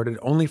usually awarded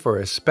only for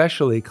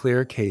especially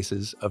clear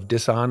cases of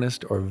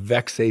dishonest or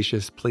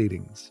vexatious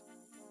pleadings.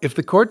 If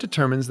the court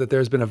determines that there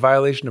has been a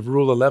violation of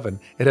Rule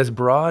 11, it has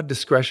broad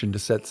discretion to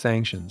set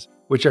sanctions,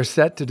 which are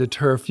set to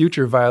deter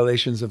future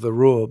violations of the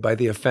rule by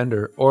the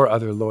offender or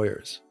other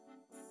lawyers.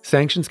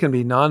 Sanctions can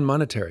be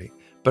non-monetary,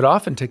 but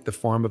often take the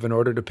form of an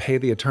order to pay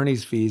the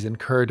attorney's fees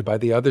incurred by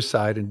the other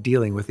side in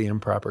dealing with the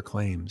improper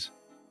claims.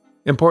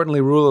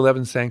 Importantly, Rule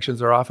 11 sanctions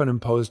are often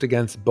imposed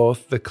against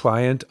both the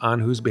client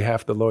on whose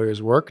behalf the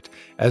lawyers worked,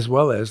 as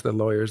well as the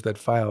lawyers that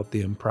filed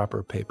the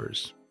improper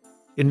papers.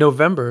 In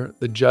November,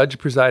 the judge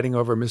presiding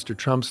over Mr.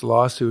 Trump's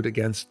lawsuit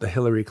against the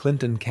Hillary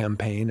Clinton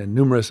campaign and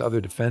numerous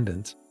other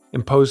defendants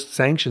imposed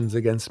sanctions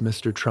against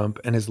Mr. Trump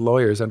and his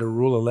lawyers under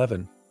Rule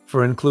 11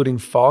 for including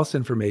false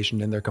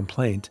information in their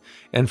complaint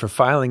and for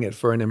filing it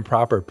for an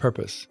improper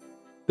purpose.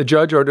 The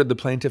judge ordered the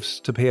plaintiffs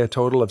to pay a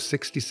total of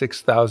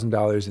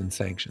 $66,000 in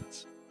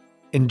sanctions.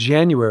 In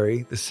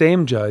January, the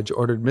same judge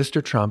ordered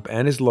Mr. Trump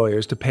and his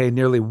lawyers to pay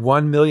nearly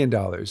 $1 million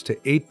to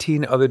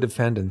 18 other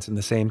defendants in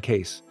the same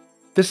case.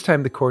 This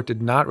time the court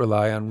did not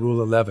rely on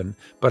Rule 11,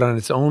 but on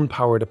its own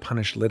power to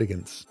punish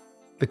litigants.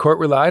 The court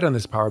relied on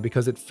this power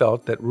because it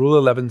felt that Rule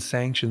 11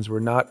 sanctions were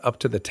not up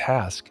to the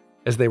task,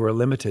 as they were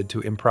limited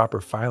to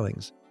improper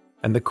filings,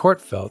 and the court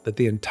felt that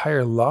the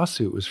entire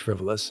lawsuit was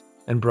frivolous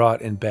and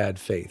brought in bad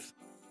faith.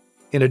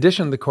 In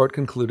addition, the court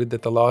concluded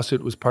that the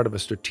lawsuit was part of a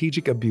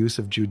strategic abuse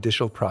of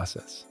judicial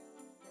process.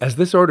 As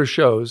this order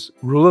shows,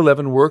 Rule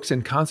 11 works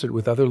in concert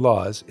with other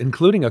laws,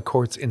 including a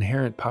court's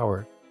inherent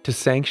power, to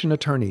sanction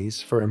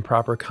attorneys for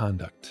improper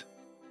conduct.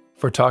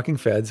 For Talking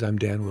Feds, I'm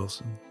Dan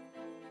Wilson.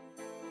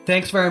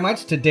 Thanks very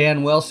much to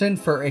Dan Wilson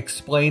for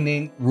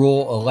explaining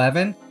Rule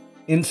 11.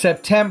 In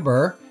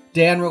September,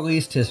 Dan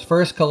released his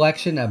first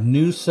collection of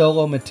new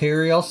solo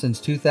material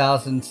since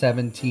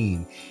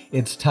 2017.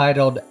 It's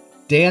titled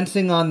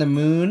Dancing on the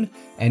Moon,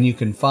 and you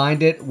can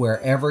find it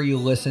wherever you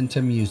listen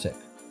to music.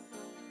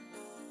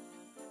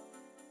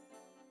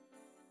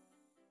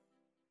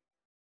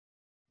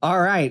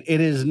 All right,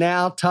 it is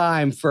now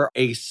time for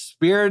a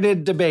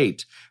spirited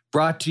debate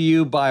brought to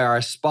you by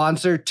our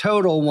sponsor,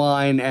 Total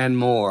Wine and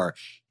More.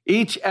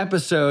 Each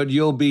episode,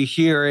 you'll be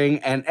hearing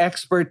an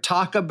expert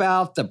talk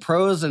about the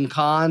pros and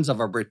cons of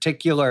a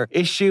particular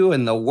issue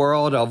in the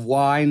world of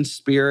wine,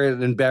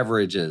 spirit, and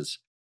beverages.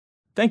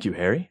 Thank you,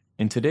 Harry.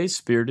 In today's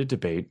spirited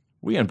debate,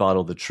 we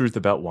unbottle the truth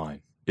about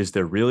wine. Is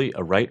there really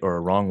a right or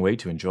a wrong way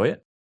to enjoy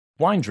it?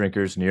 Wine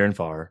drinkers near and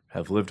far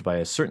have lived by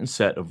a certain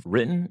set of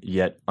written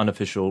yet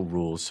unofficial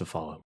rules to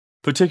follow,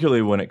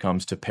 particularly when it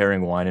comes to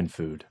pairing wine and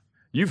food.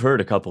 You've heard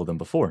a couple of them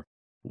before.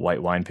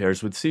 White wine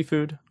pairs with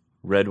seafood,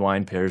 red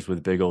wine pairs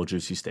with big old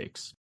juicy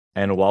steaks.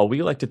 And while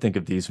we like to think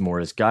of these more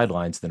as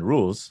guidelines than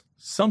rules,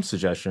 some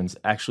suggestions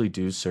actually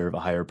do serve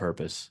a higher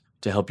purpose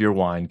to help your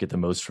wine get the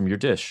most from your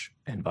dish,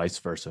 and vice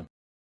versa.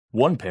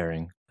 One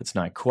pairing that's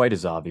not quite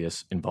as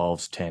obvious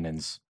involves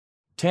tannins.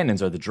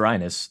 Tannins are the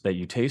dryness that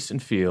you taste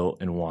and feel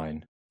in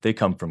wine. They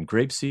come from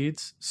grape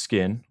seeds,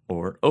 skin,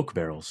 or oak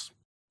barrels.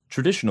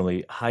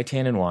 Traditionally, high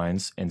tannin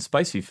wines and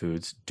spicy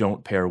foods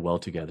don't pair well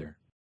together.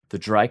 The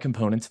dry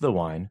components of the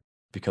wine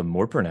become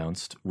more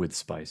pronounced with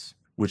spice,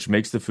 which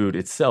makes the food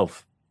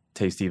itself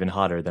taste even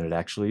hotter than it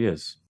actually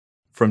is.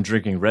 From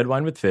drinking red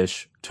wine with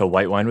fish to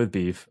white wine with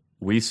beef,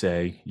 we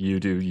say,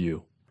 you do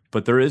you.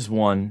 But there is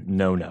one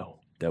no-no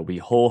that we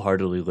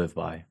wholeheartedly live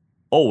by.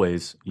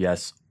 Always,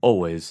 yes,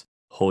 always,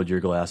 hold your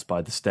glass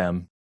by the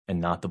stem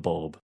and not the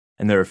bulb.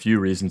 And there are a few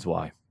reasons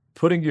why.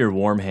 Putting your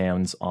warm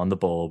hands on the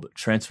bulb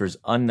transfers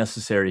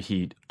unnecessary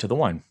heat to the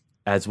wine.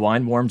 As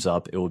wine warms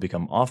up, it will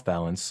become off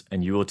balance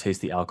and you will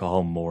taste the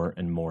alcohol more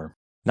and more.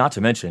 Not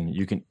to mention,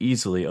 you can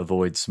easily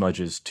avoid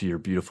smudges to your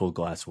beautiful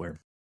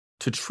glassware.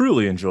 To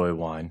truly enjoy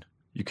wine,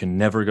 you can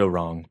never go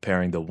wrong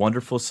pairing the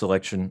wonderful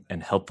selection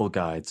and helpful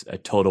guides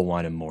at Total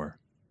Wine and More.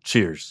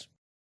 Cheers.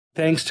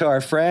 Thanks to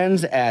our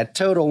friends at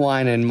Total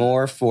Wine and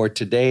More for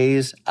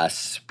today's A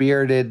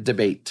Spirited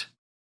Debate.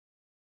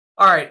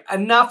 All right,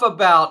 enough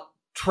about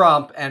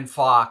Trump and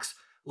Fox.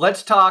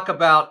 Let's talk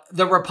about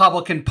the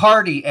Republican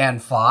Party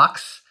and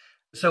Fox.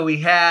 So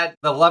we had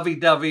the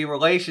lovey-dovey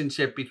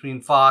relationship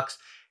between Fox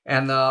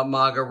and the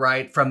MAGA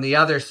right from the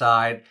other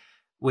side,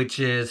 which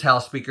is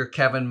House Speaker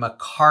Kevin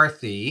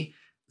McCarthy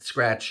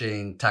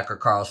scratching Tucker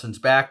Carlson's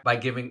back by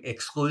giving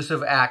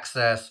exclusive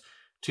access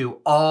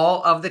to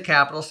all of the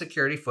Capitol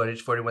security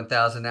footage,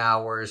 41,000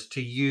 hours,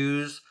 to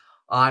use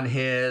on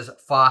his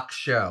Fox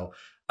show.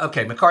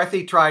 Okay,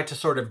 McCarthy tried to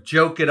sort of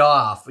joke it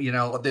off. You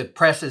know, the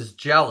press is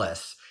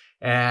jealous,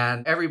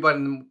 and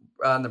everybody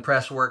on the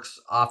press works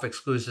off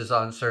exclusives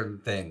on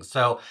certain things.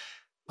 So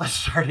let's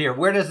start here.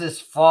 Where does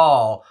this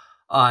fall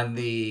on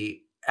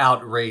the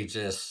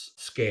outrageous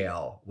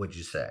scale, would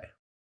you say?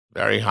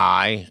 Very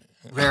high.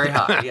 Very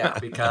high, yeah,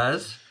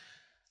 because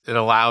it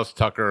allows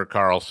Tucker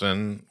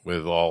Carlson,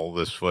 with all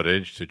this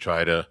footage, to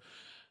try to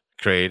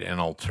create an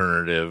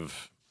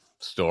alternative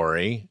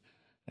story.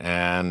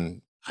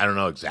 And I don't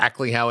know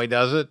exactly how he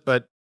does it,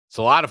 but it's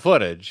a lot of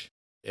footage.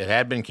 It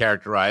had been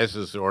characterized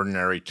as an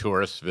ordinary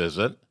tourist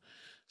visit.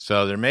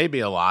 So there may be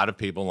a lot of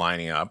people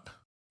lining up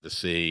to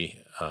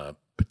see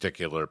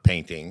particular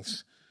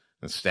paintings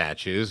and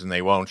statues, and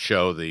they won't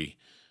show the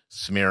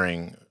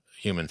smearing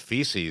human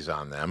feces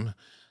on them.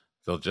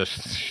 They'll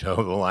just show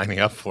the lining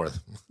up for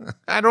them.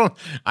 I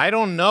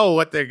don't know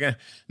what they're going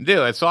to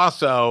do. It's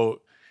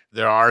also,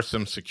 there are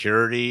some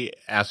security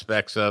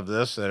aspects of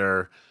this that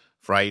are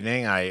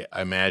frightening. I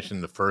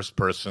imagine the first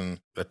person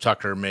that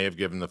Tucker may have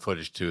given the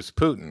footage to is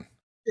Putin.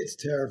 It's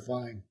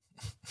terrifying.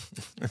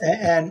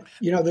 And,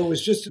 you know, there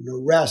was just an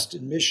arrest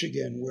in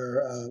Michigan where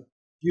a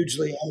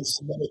hugely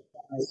anti-Semitic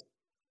guy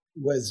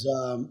was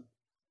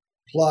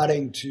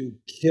plotting to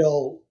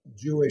kill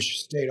Jewish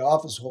state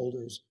office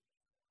holders.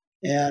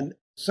 And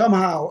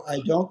somehow I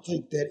don't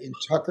think that in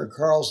Tucker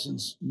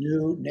Carlson's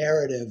new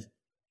narrative,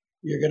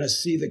 you're going to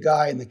see the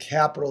guy in the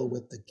Capitol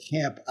with the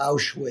Camp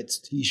Auschwitz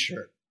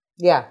T-shirt.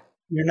 Yeah.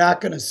 You're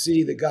not going to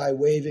see the guy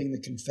waving the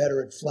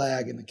Confederate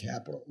flag in the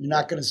Capitol. You're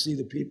not going to see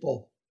the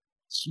people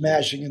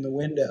smashing in the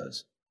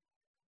windows.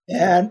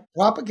 And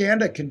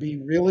propaganda can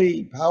be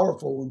really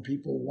powerful when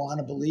people want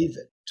to believe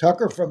it.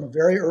 Tucker, from a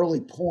very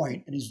early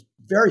point, and he's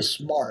very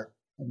smart,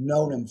 I've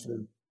known him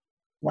for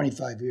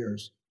 25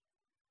 years,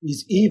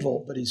 He's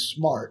evil, but he's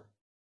smart.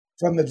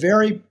 From the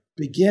very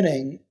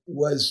beginning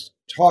was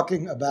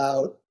talking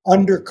about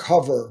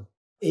undercover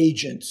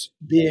agents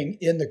being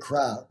in the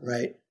crowd,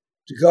 right?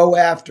 To go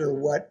after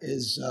what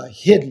is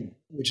hidden,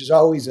 which is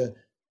always a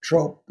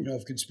trope,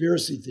 of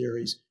conspiracy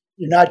theories.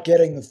 You're not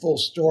getting the full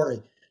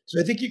story. So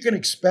I think you can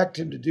expect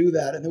him to do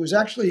that. And there was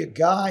actually a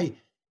guy,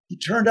 he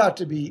turned out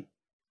to be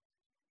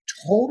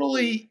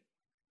totally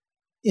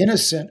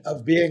innocent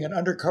of being an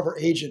undercover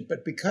agent,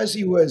 but because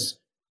he was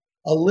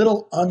a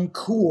little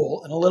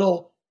uncool and a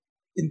little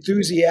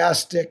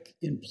enthusiastic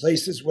in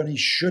places when he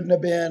shouldn't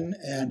have been,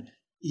 and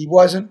he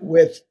wasn't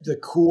with the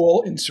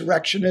cool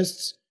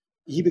insurrectionists,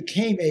 he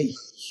became a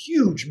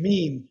huge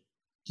meme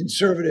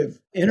conservative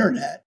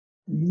internet.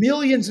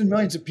 Millions and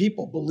millions of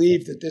people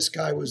believed that this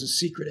guy was a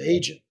secret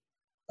agent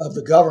of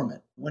the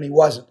government when he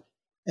wasn't.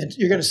 And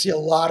you're going to see a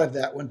lot of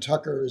that when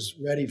Tucker is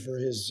ready for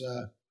his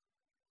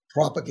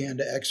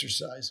propaganda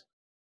exercise.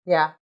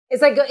 Yeah.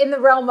 It's like in the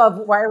realm of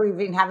why are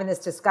we even having this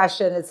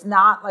discussion? It's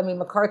not,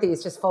 McCarthy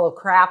is just full of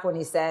crap when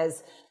he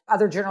says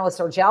other journalists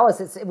are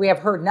jealous. We have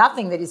heard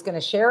nothing that he's going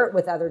to share it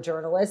with other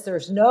journalists.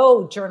 There's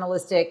no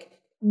journalistic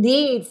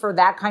need for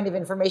that kind of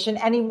information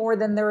any more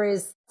than there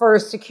is for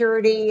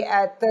security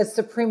at the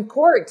Supreme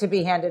Court to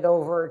be handed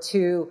over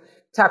to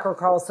Tucker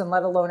Carlson,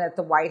 let alone at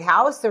the White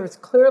House. There's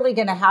clearly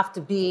going to have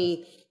to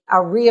be a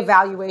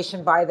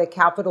reevaluation by the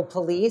Capitol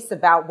Police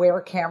about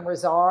where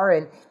cameras are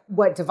and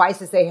what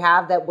devices they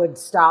have that would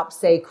stop,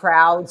 say,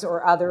 crowds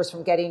or others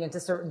from getting into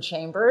certain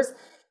chambers.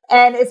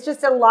 And it's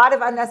just a lot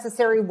of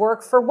unnecessary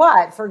work for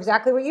what? For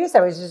exactly what you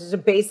said, which is to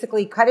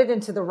basically cut it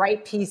into the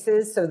right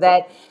pieces so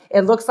that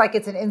it looks like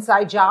it's an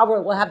inside job, where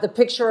we'll have the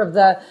picture of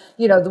the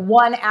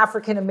one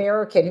African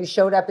American who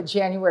showed up at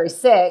January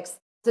 6th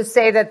to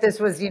say that this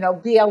was,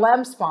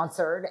 BLM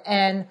sponsored.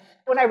 And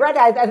when I read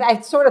it, I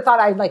sort of thought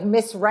I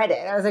misread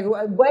it. I was like,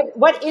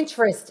 what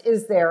interest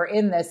is there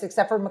in this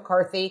except for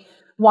McCarthy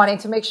wanting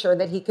to make sure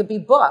that he could be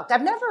booked?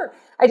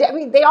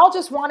 They all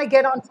just want to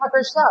get on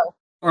Tucker's show.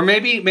 Or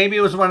maybe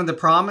it was one of the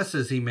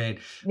promises he made.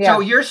 Yeah. So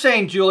you're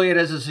saying, Juliet,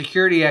 as a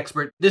security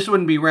expert, this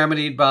wouldn't be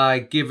remedied by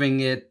giving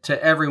it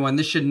to everyone.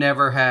 This should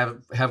never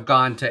have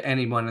gone to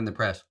anyone in the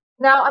press.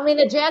 No,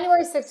 the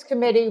January 6th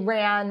committee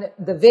ran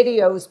the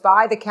videos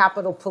by the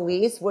Capitol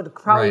Police, would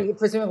probably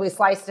presumably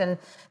sliced and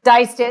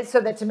diced it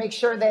so that to make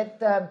sure that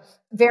the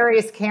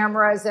various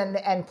cameras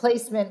and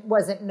placement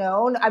wasn't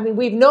known.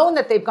 We've known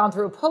that they've gone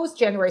through a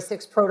post-January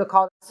 6th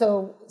protocol,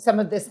 so some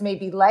of this may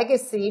be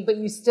legacy, but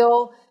you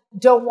still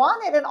don't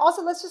want it. And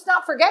also, let's just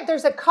not forget,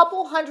 there's a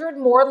couple hundred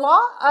more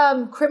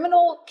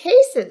criminal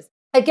cases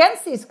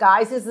against these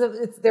guys.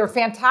 They're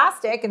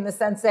fantastic in the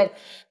sense that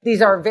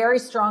these are very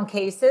strong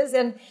cases.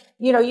 And,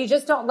 you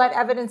just don't let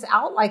evidence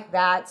out like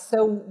that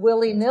so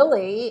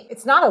willy-nilly.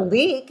 It's not a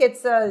leak.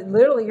 It's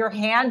literally you're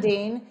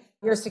handing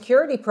your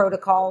security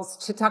protocols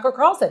to Tucker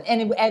Carlson.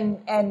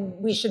 And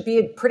we should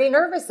be pretty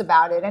nervous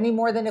about it, any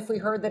more than if we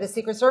heard that a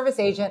Secret Service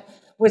agent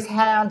was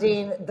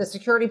handing the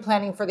security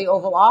planning for the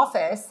Oval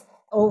Office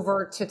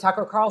over to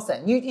Tucker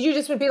Carlson. You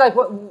just would be like,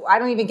 what? I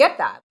don't even get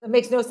that. It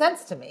makes no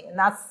sense to me. And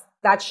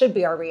that should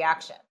be our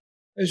reaction.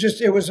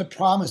 It was a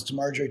promise to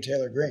Marjorie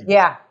Taylor Greene.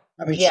 Yeah.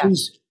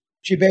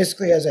 She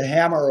basically has a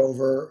hammer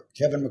over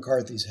Kevin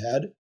McCarthy's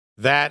head.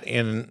 That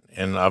in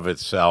and of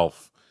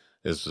itself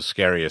is the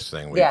scariest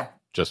thing we've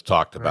just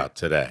talked about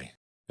today.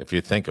 If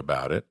you think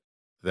about it,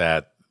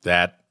 that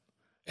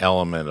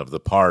element of the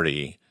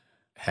party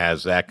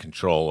has that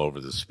control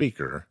over the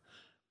speaker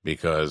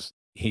because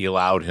he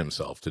allowed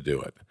himself to do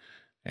it.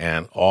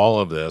 And all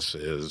of this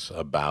is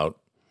about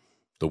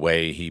the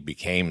way he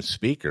became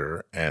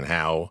speaker and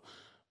how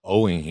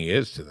owing he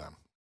is to them.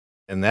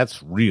 And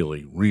that's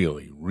really,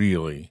 really,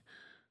 really,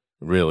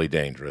 really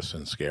dangerous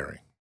and scary.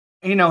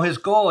 His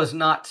goal is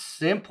not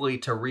simply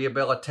to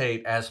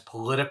rehabilitate as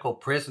political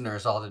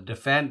prisoners all the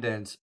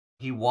defendants.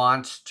 He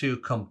wants to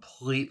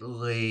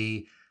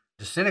completely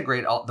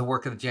disintegrate all the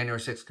work of the January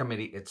 6th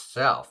committee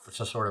itself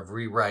to sort of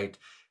rewrite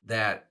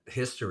that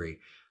history.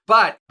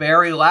 But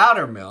Barry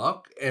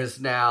Loudermilk is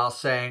now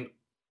saying,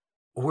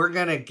 we're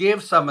going to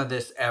give some of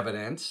this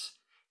evidence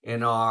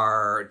in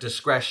our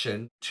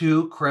discretion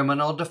to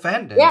criminal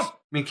defendants. Yeah.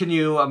 Can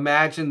you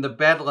imagine the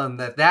bedlam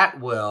that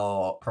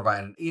will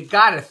provide? You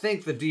got to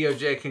think the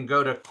DOJ can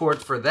go to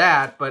court for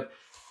that, but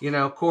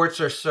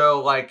courts are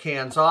so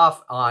hands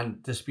off on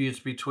disputes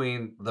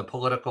between the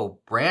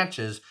political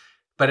branches.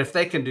 But if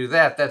they can do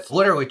that, that's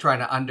literally trying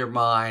to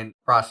undermine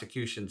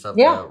prosecutions of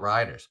the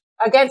rioters.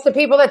 Against the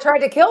people that tried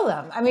to kill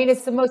them.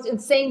 It's the most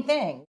insane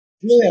thing.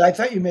 Julian, I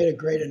thought you made a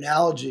great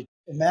analogy.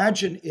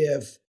 Imagine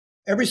if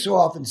every so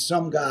often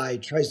some guy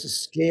tries to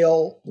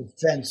scale the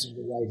fence of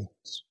the White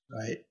House,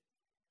 right?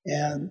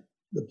 And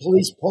the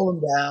police pull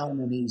him down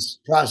and he's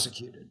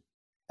prosecuted.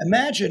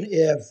 Imagine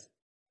if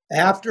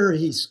after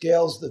he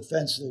scales the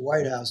fence of the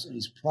White House and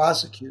he's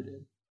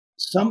prosecuted,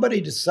 somebody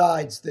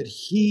decides that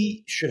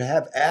he should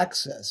have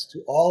access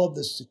to all of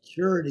the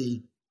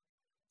security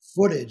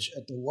footage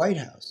at the White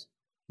House.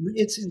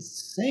 It's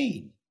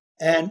insane.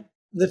 And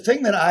the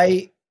thing that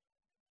I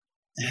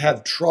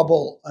have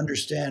trouble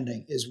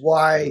understanding is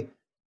why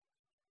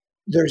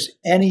there's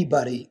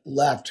anybody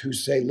left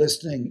who's, say,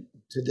 listening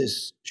to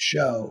this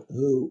show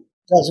who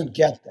doesn't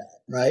get that,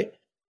 right?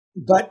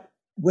 But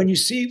when you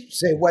see,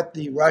 say, what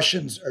the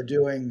Russians are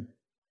doing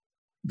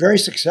very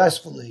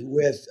successfully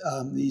with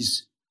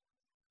these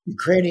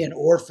Ukrainian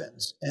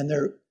orphans, and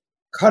they're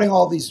cutting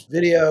all these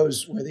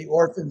videos where the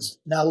orphans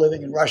now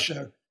living in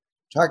Russia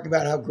talking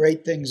about how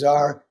great things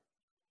are,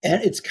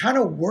 and it's kind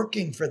of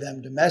working for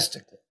them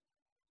domestically.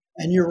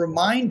 And you're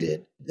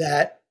reminded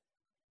that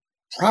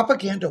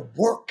propaganda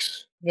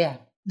works. Yeah.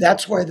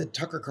 That's why the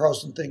Tucker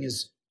Carlson thing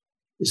is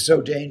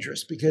so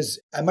dangerous, because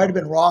I might have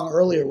been wrong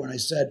earlier when I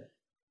said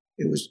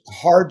it was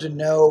hard to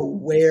know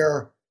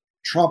where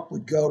Trump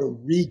would go to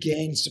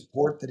regain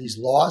support that he's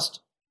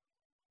lost.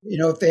 You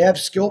know, if they have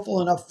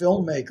skillful enough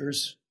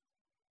filmmakers,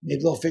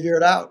 maybe they'll figure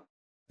it out.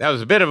 That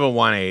was a bit of a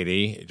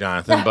 180,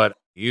 Jonathan, but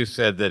you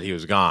said that he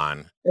was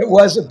gone. It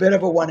was a bit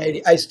of a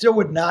 180. I still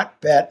would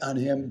not bet on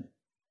him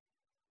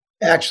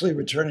actually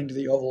returning to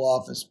the Oval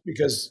Office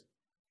because,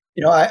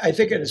 you know, I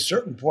think at a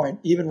certain point,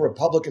 even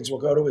Republicans will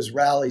go to his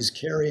rallies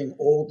carrying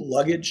old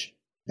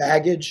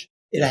baggage.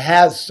 It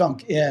has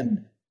sunk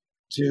in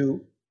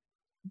to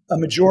a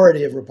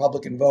majority of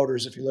Republican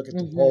voters, if you look at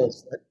the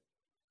polls, that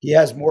he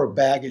has more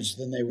baggage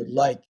than they would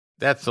like.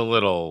 That's a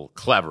little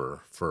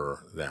clever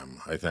for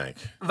them, I think.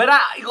 But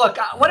look,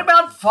 what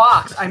about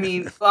Fox? I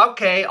mean,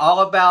 okay, all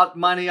about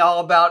money, all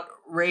about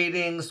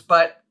ratings,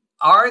 but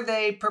are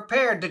they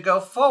prepared to go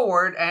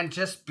forward and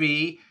just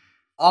be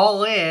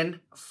all in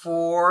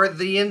for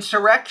the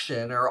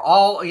insurrection, or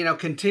all, you know,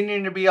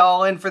 continuing to be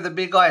all in for the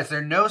big lie? Is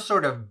there no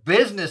sort of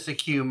business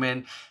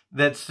acumen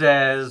that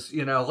says,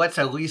 you know, let's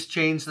at least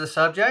change the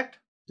subject?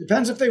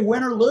 Depends if they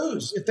win or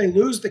lose. If they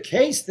lose the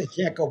case, they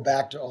can't go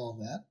back to all of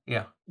that.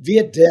 Yeah.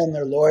 Viet Din,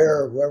 their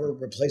lawyer, or whoever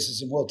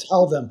replaces him, will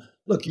tell them,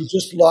 look, you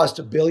just lost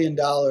 $1 billion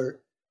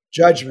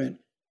judgment.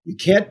 You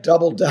can't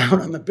double down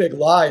on the big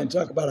lie and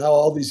talk about how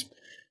all these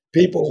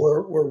people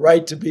were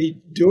right to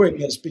be doing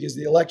this because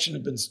the election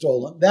had been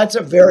stolen. That's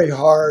a very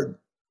hard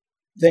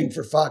thing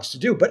for Fox to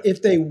do. But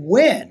if they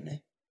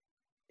win,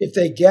 if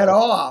they get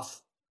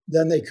off,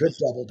 then they could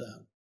double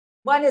down.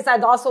 One is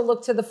I'd also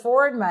look to the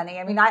forward money.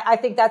 I mean, I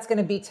think that's going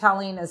to be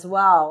telling as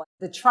well.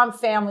 The Trump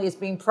family is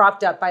being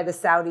propped up by the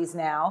Saudis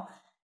now.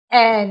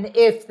 And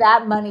if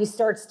that money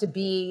starts to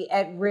be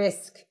at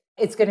risk,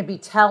 it's going to be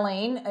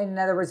telling. In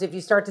other words, if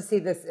you start to see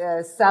this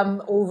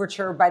some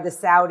overture by the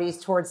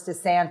Saudis towards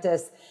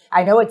DeSantis,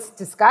 I know it's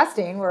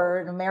disgusting. We're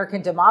an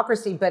American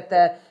democracy, but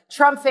the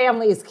Trump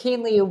family is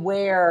keenly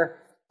aware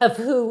of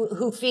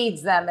who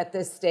feeds them at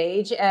this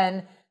stage.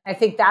 And I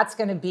think that's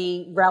going to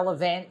be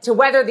relevant to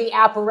whether the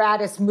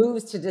apparatus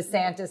moves to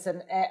DeSantis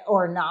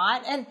or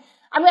not. And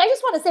I mean, I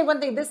just want to say one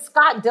thing. This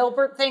Scott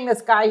Dilbert thing,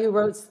 this guy who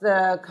wrote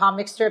the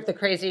comic strip, The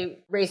Crazy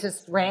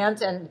Racist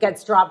Rant, and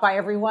gets dropped by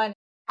everyone,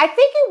 I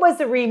think it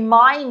was a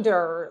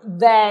reminder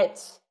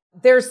that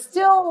there's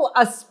still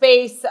a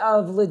space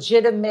of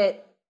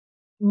legitimate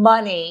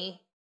money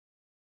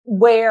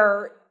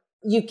where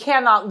you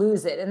cannot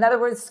lose it. In other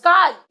words,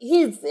 Scott,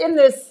 he's in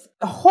this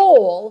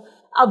hole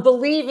of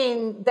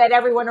believing that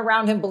everyone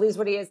around him believes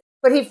what he is.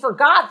 But he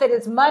forgot that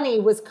his money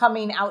was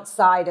coming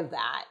outside of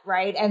that,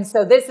 right? And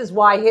so this is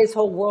why his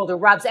whole world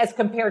erupts as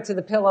compared to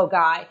the pillow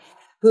guy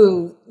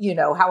who, you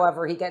know,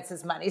 however he gets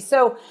his money.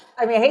 So,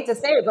 I mean, I hate to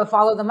say it, but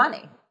follow the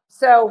money.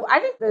 So I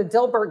think the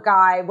Dilbert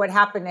guy, what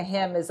happened to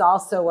him is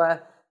also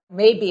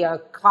maybe a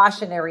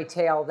cautionary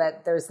tale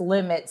that there's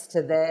limits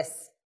to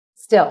this.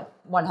 Still,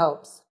 one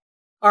hopes.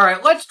 All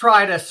right, let's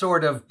try to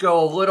sort of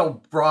go a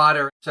little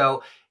broader.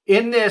 So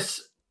in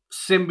this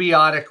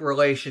symbiotic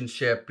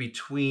relationship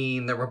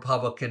between the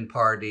Republican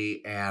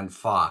Party and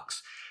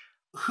Fox,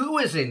 who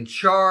is in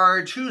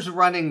charge? Who's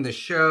running the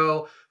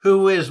show?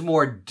 Who is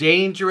more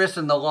dangerous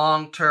in the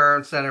long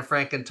term? Senator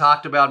Franken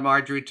talked about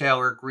Marjorie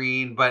Taylor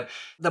Greene, but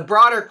the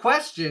broader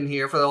question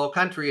here for the whole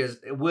country is,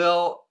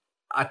 will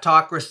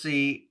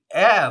autocracy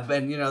ebb?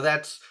 And, you know,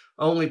 that's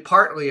only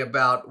partly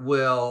about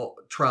will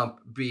Trump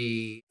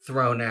be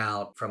thrown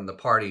out from the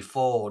party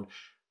fold,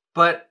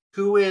 but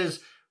who is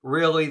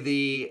really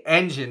the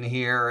engine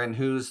here and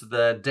who's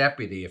the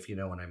deputy, if you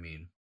know what I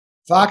mean?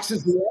 Fox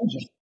is the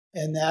engine,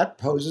 and that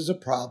poses a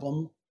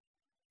problem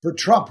for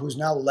Trump, who's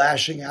now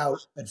lashing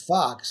out at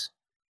Fox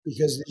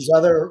because these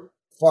other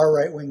far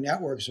right-wing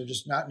networks are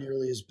just not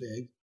nearly as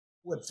big.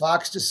 What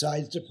Fox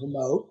decides to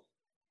promote,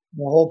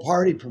 the whole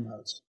party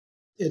promotes.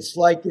 It's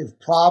like if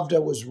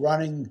Pravda was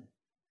running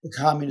the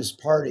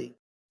Communist Party,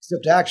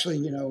 except actually,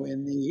 you know,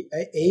 in the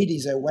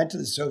 80s, I went to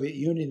the Soviet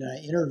Union and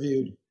I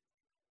interviewed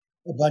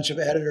a bunch of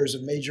editors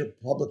of major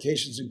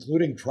publications,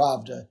 including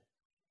Pravda.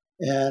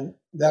 And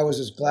that was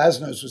as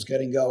Glasnost was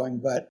getting going,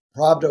 but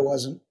Pravda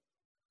wasn't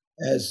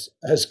as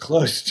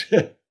close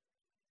to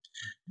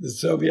the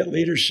Soviet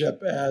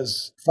leadership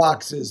as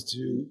Fox is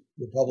to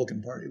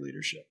Republican Party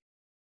leadership.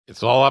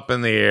 It's all up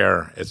in the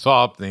air. It's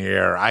all up in the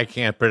air. I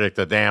can't predict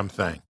a damn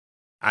thing.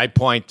 I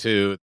point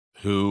to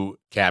who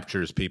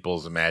captures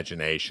people's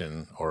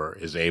imagination or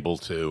is able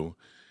to,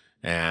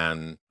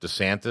 And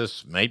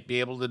DeSantis might be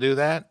able to do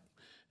that.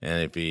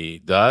 And if he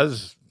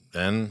does,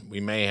 then we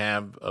may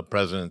have a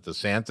President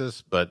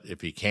DeSantis. But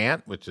if he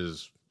can't, which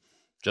is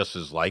just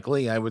as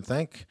likely, I would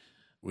think,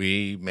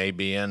 we may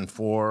be in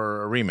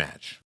for a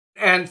rematch.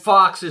 And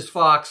Fox is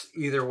Fox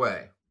either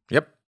way.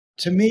 Yep.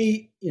 To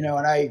me,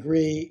 and I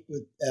agree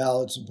with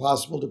Al, it's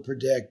impossible to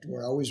predict.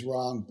 We're always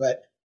wrong.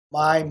 But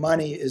my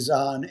money is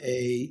on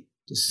a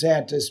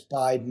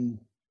DeSantis-Biden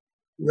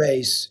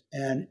race.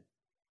 And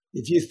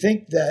if you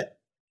think that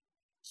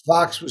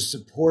Fox was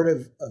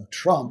supportive of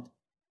Trump,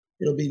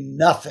 it'll be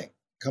nothing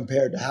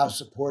compared to how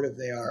supportive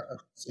they are of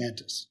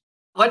DeSantis.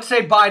 Let's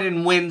say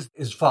Biden wins.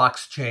 Is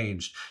Fox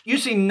changed? You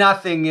see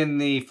nothing in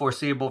the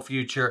foreseeable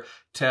future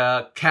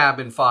to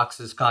cabin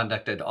Fox's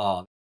conduct at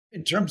all.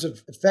 In terms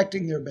of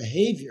affecting their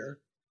behavior,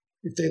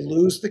 if they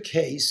lose the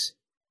case,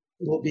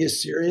 it will be a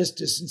serious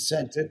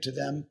disincentive to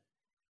them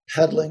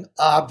peddling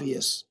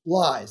obvious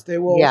lies. They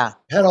will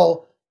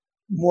peddle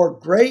more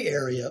gray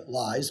area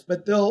lies,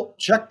 but they'll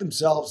check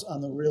themselves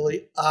on the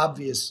really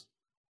obvious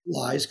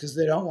lies because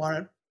they don't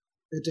want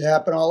it to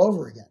happen all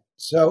over again.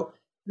 So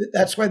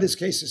that's why this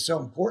case is so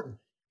important.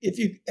 If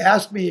you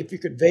asked me if you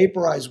could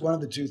vaporize one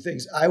of the two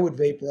things, I would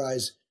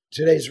vaporize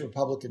today's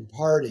Republican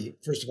Party.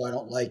 First of all, I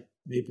don't like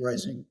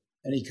vaporizing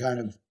any kind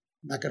of, I'm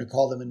not going to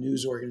call them a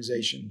news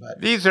organization,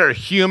 but these are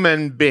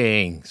human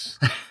beings,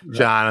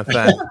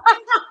 Jonathan.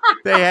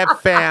 They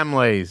have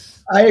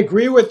families. I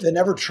agree with the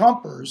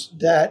never-Trumpers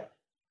that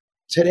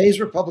today's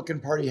Republican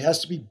Party has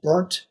to be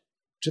burnt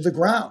to the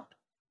ground.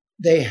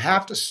 They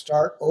have to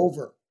start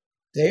over.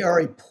 They are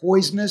a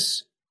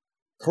poisonous,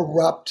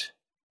 corrupt,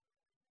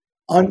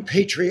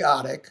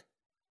 unpatriotic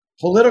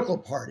political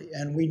party.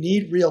 And we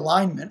need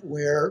realignment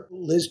where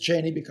Liz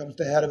Cheney becomes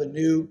the head of a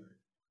new,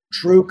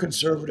 true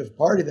conservative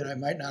party that I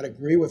might not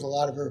agree with a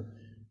lot of her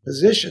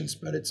positions,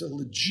 but it's a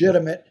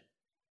legitimate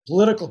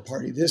political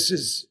party. This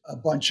is a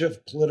bunch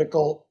of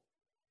political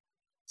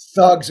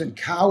thugs and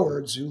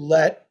cowards who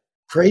let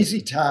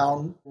Crazy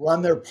Town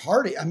run their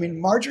party. I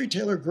mean, Marjorie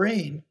Taylor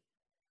Greene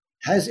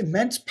has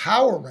immense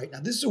power right now.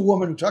 This is a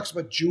woman who talks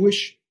about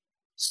Jewish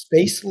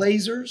space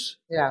lasers.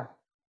 Yeah.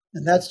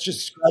 And that's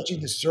just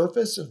scratching the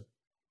surface of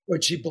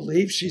what she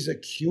believes. She's a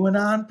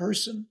QAnon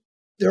person.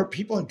 There are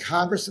people in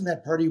Congress in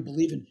that party who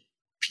believe in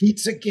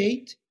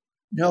Pizzagate,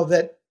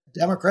 that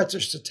Democrats are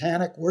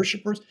satanic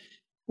worshipers.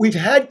 We've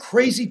had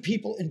crazy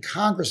people in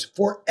Congress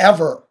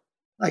forever.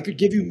 I could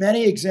give you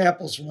many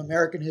examples from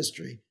American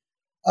history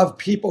of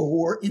people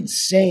who were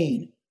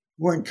insane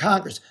who were in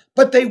Congress,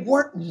 but they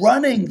weren't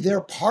running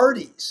their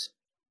parties.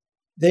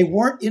 They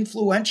weren't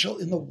influential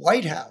in the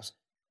White House.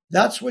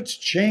 That's what's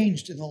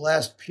changed in the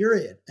last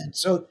period. And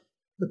so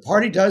the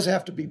party does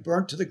have to be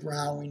burnt to the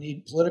ground. We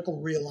need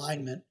political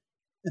realignment.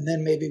 And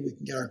then maybe we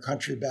can get our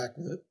country back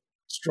with a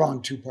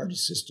strong two-party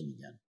system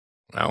again.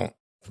 Well,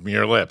 from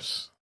your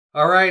lips.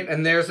 All right,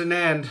 and there's an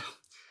end.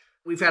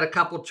 We've had a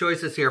couple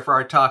choices here for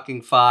our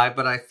Talking Five,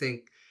 but I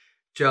think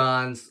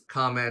John's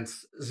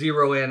comments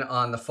zero in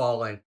on the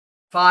following.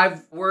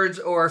 5 words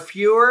or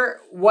fewer.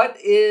 What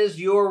is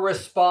your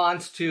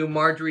response to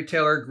Marjorie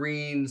Taylor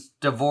Greene's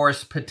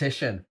divorce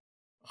petition?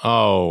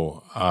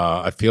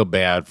 I feel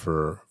bad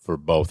for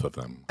both of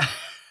them.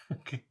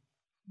 Okay.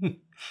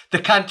 The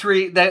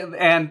country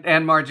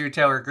and Marjorie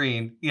Taylor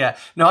Greene. Yeah.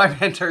 No, I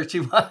meant her.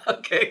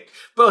 Okay.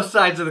 Both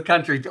sides of the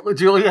country.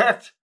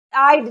 Juliet?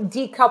 I'd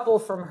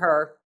decouple from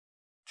her.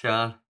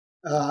 John?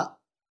 I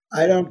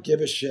don't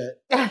give a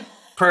shit.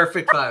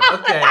 Perfect 5.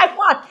 Okay.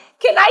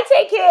 Can I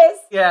take his?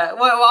 Yeah.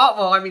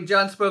 Well, I mean,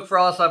 John spoke for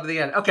all us up at the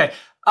end. Okay.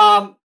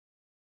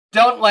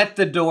 Don't let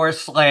the door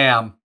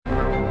slam.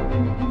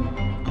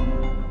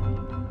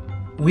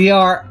 We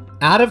are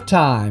out of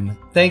time.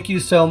 Thank you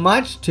so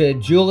much to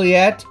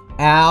Juliet,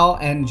 Al,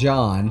 and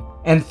John.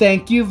 And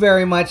thank you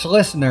very much,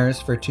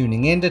 listeners, for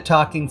tuning in to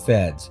Talking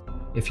Feds.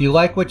 If you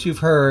like what you've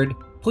heard,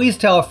 please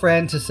tell a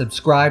friend to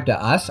subscribe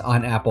to us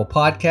on Apple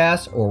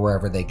Podcasts or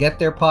wherever they get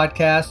their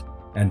podcasts.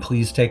 And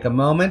please take a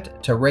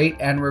moment to rate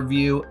and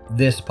review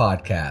this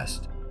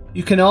podcast.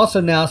 You can also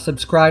now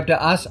subscribe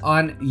to us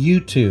on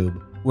YouTube,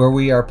 where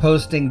we are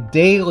posting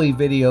daily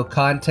video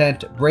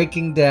content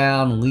breaking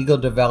down legal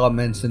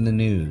developments in the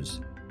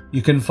news.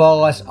 You can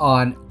follow us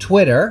on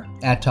Twitter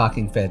at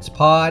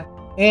TalkingFedsPod,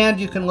 and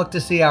you can look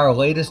to see our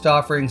latest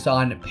offerings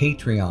on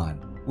Patreon,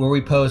 where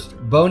we post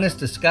bonus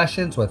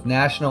discussions with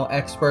national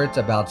experts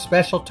about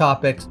special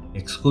topics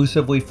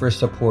exclusively for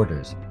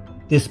supporters.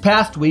 This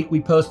past week, we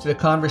posted a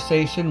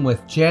conversation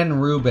with Jen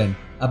Rubin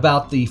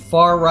about the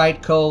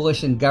far-right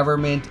coalition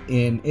government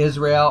in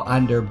Israel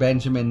under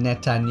Benjamin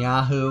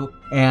Netanyahu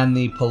and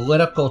the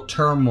political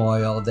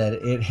turmoil that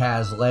it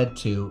has led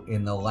to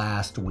in the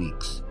last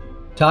weeks.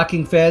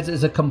 Talking Feds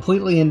is a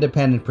completely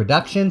independent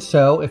production,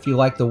 so if you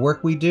like the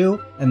work we do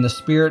and the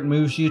spirit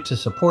moves you to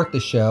support the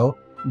show,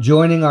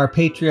 joining our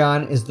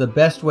Patreon is the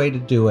best way to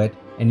do it,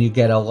 and you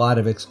get a lot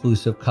of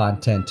exclusive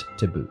content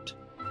to boot.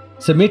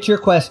 Submit your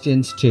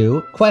questions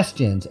to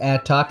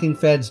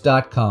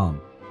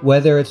questions@talkingfeds.com.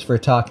 Whether it's for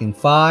Talking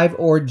 5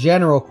 or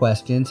general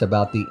questions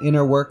about the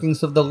inner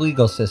workings of the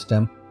legal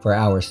system, for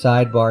our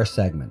sidebar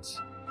segments.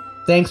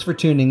 Thanks for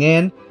tuning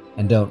in,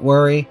 and don't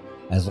worry,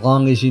 as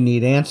long as you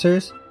need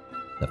answers,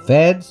 the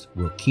feds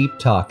will keep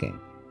talking.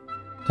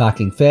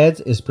 Talking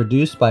Feds is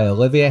produced by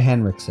Olivia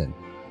Henriksen,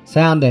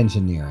 sound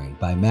engineering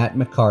by Matt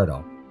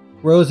McCardle.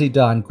 Rosie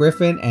Dawn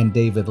Griffin and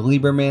David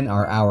Lieberman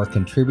are our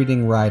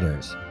contributing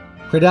writers.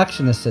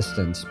 Production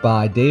assistance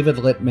by David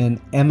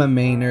Littman, Emma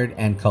Maynard,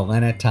 and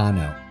Kalena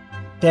Tano.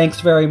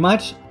 Thanks very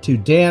much to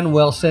Dan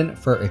Wilson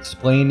for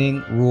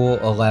explaining Rule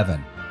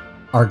 11.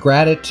 Our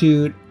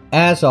gratitude,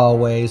 as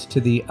always,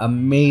 to the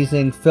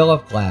amazing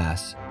Philip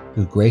Glass,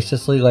 who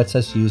graciously lets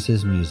us use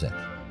his music.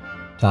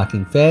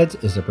 Talking Feds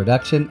is a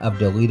production of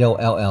Delito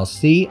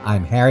LLC.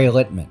 I'm Harry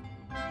Littman.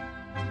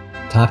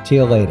 Talk to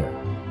you later.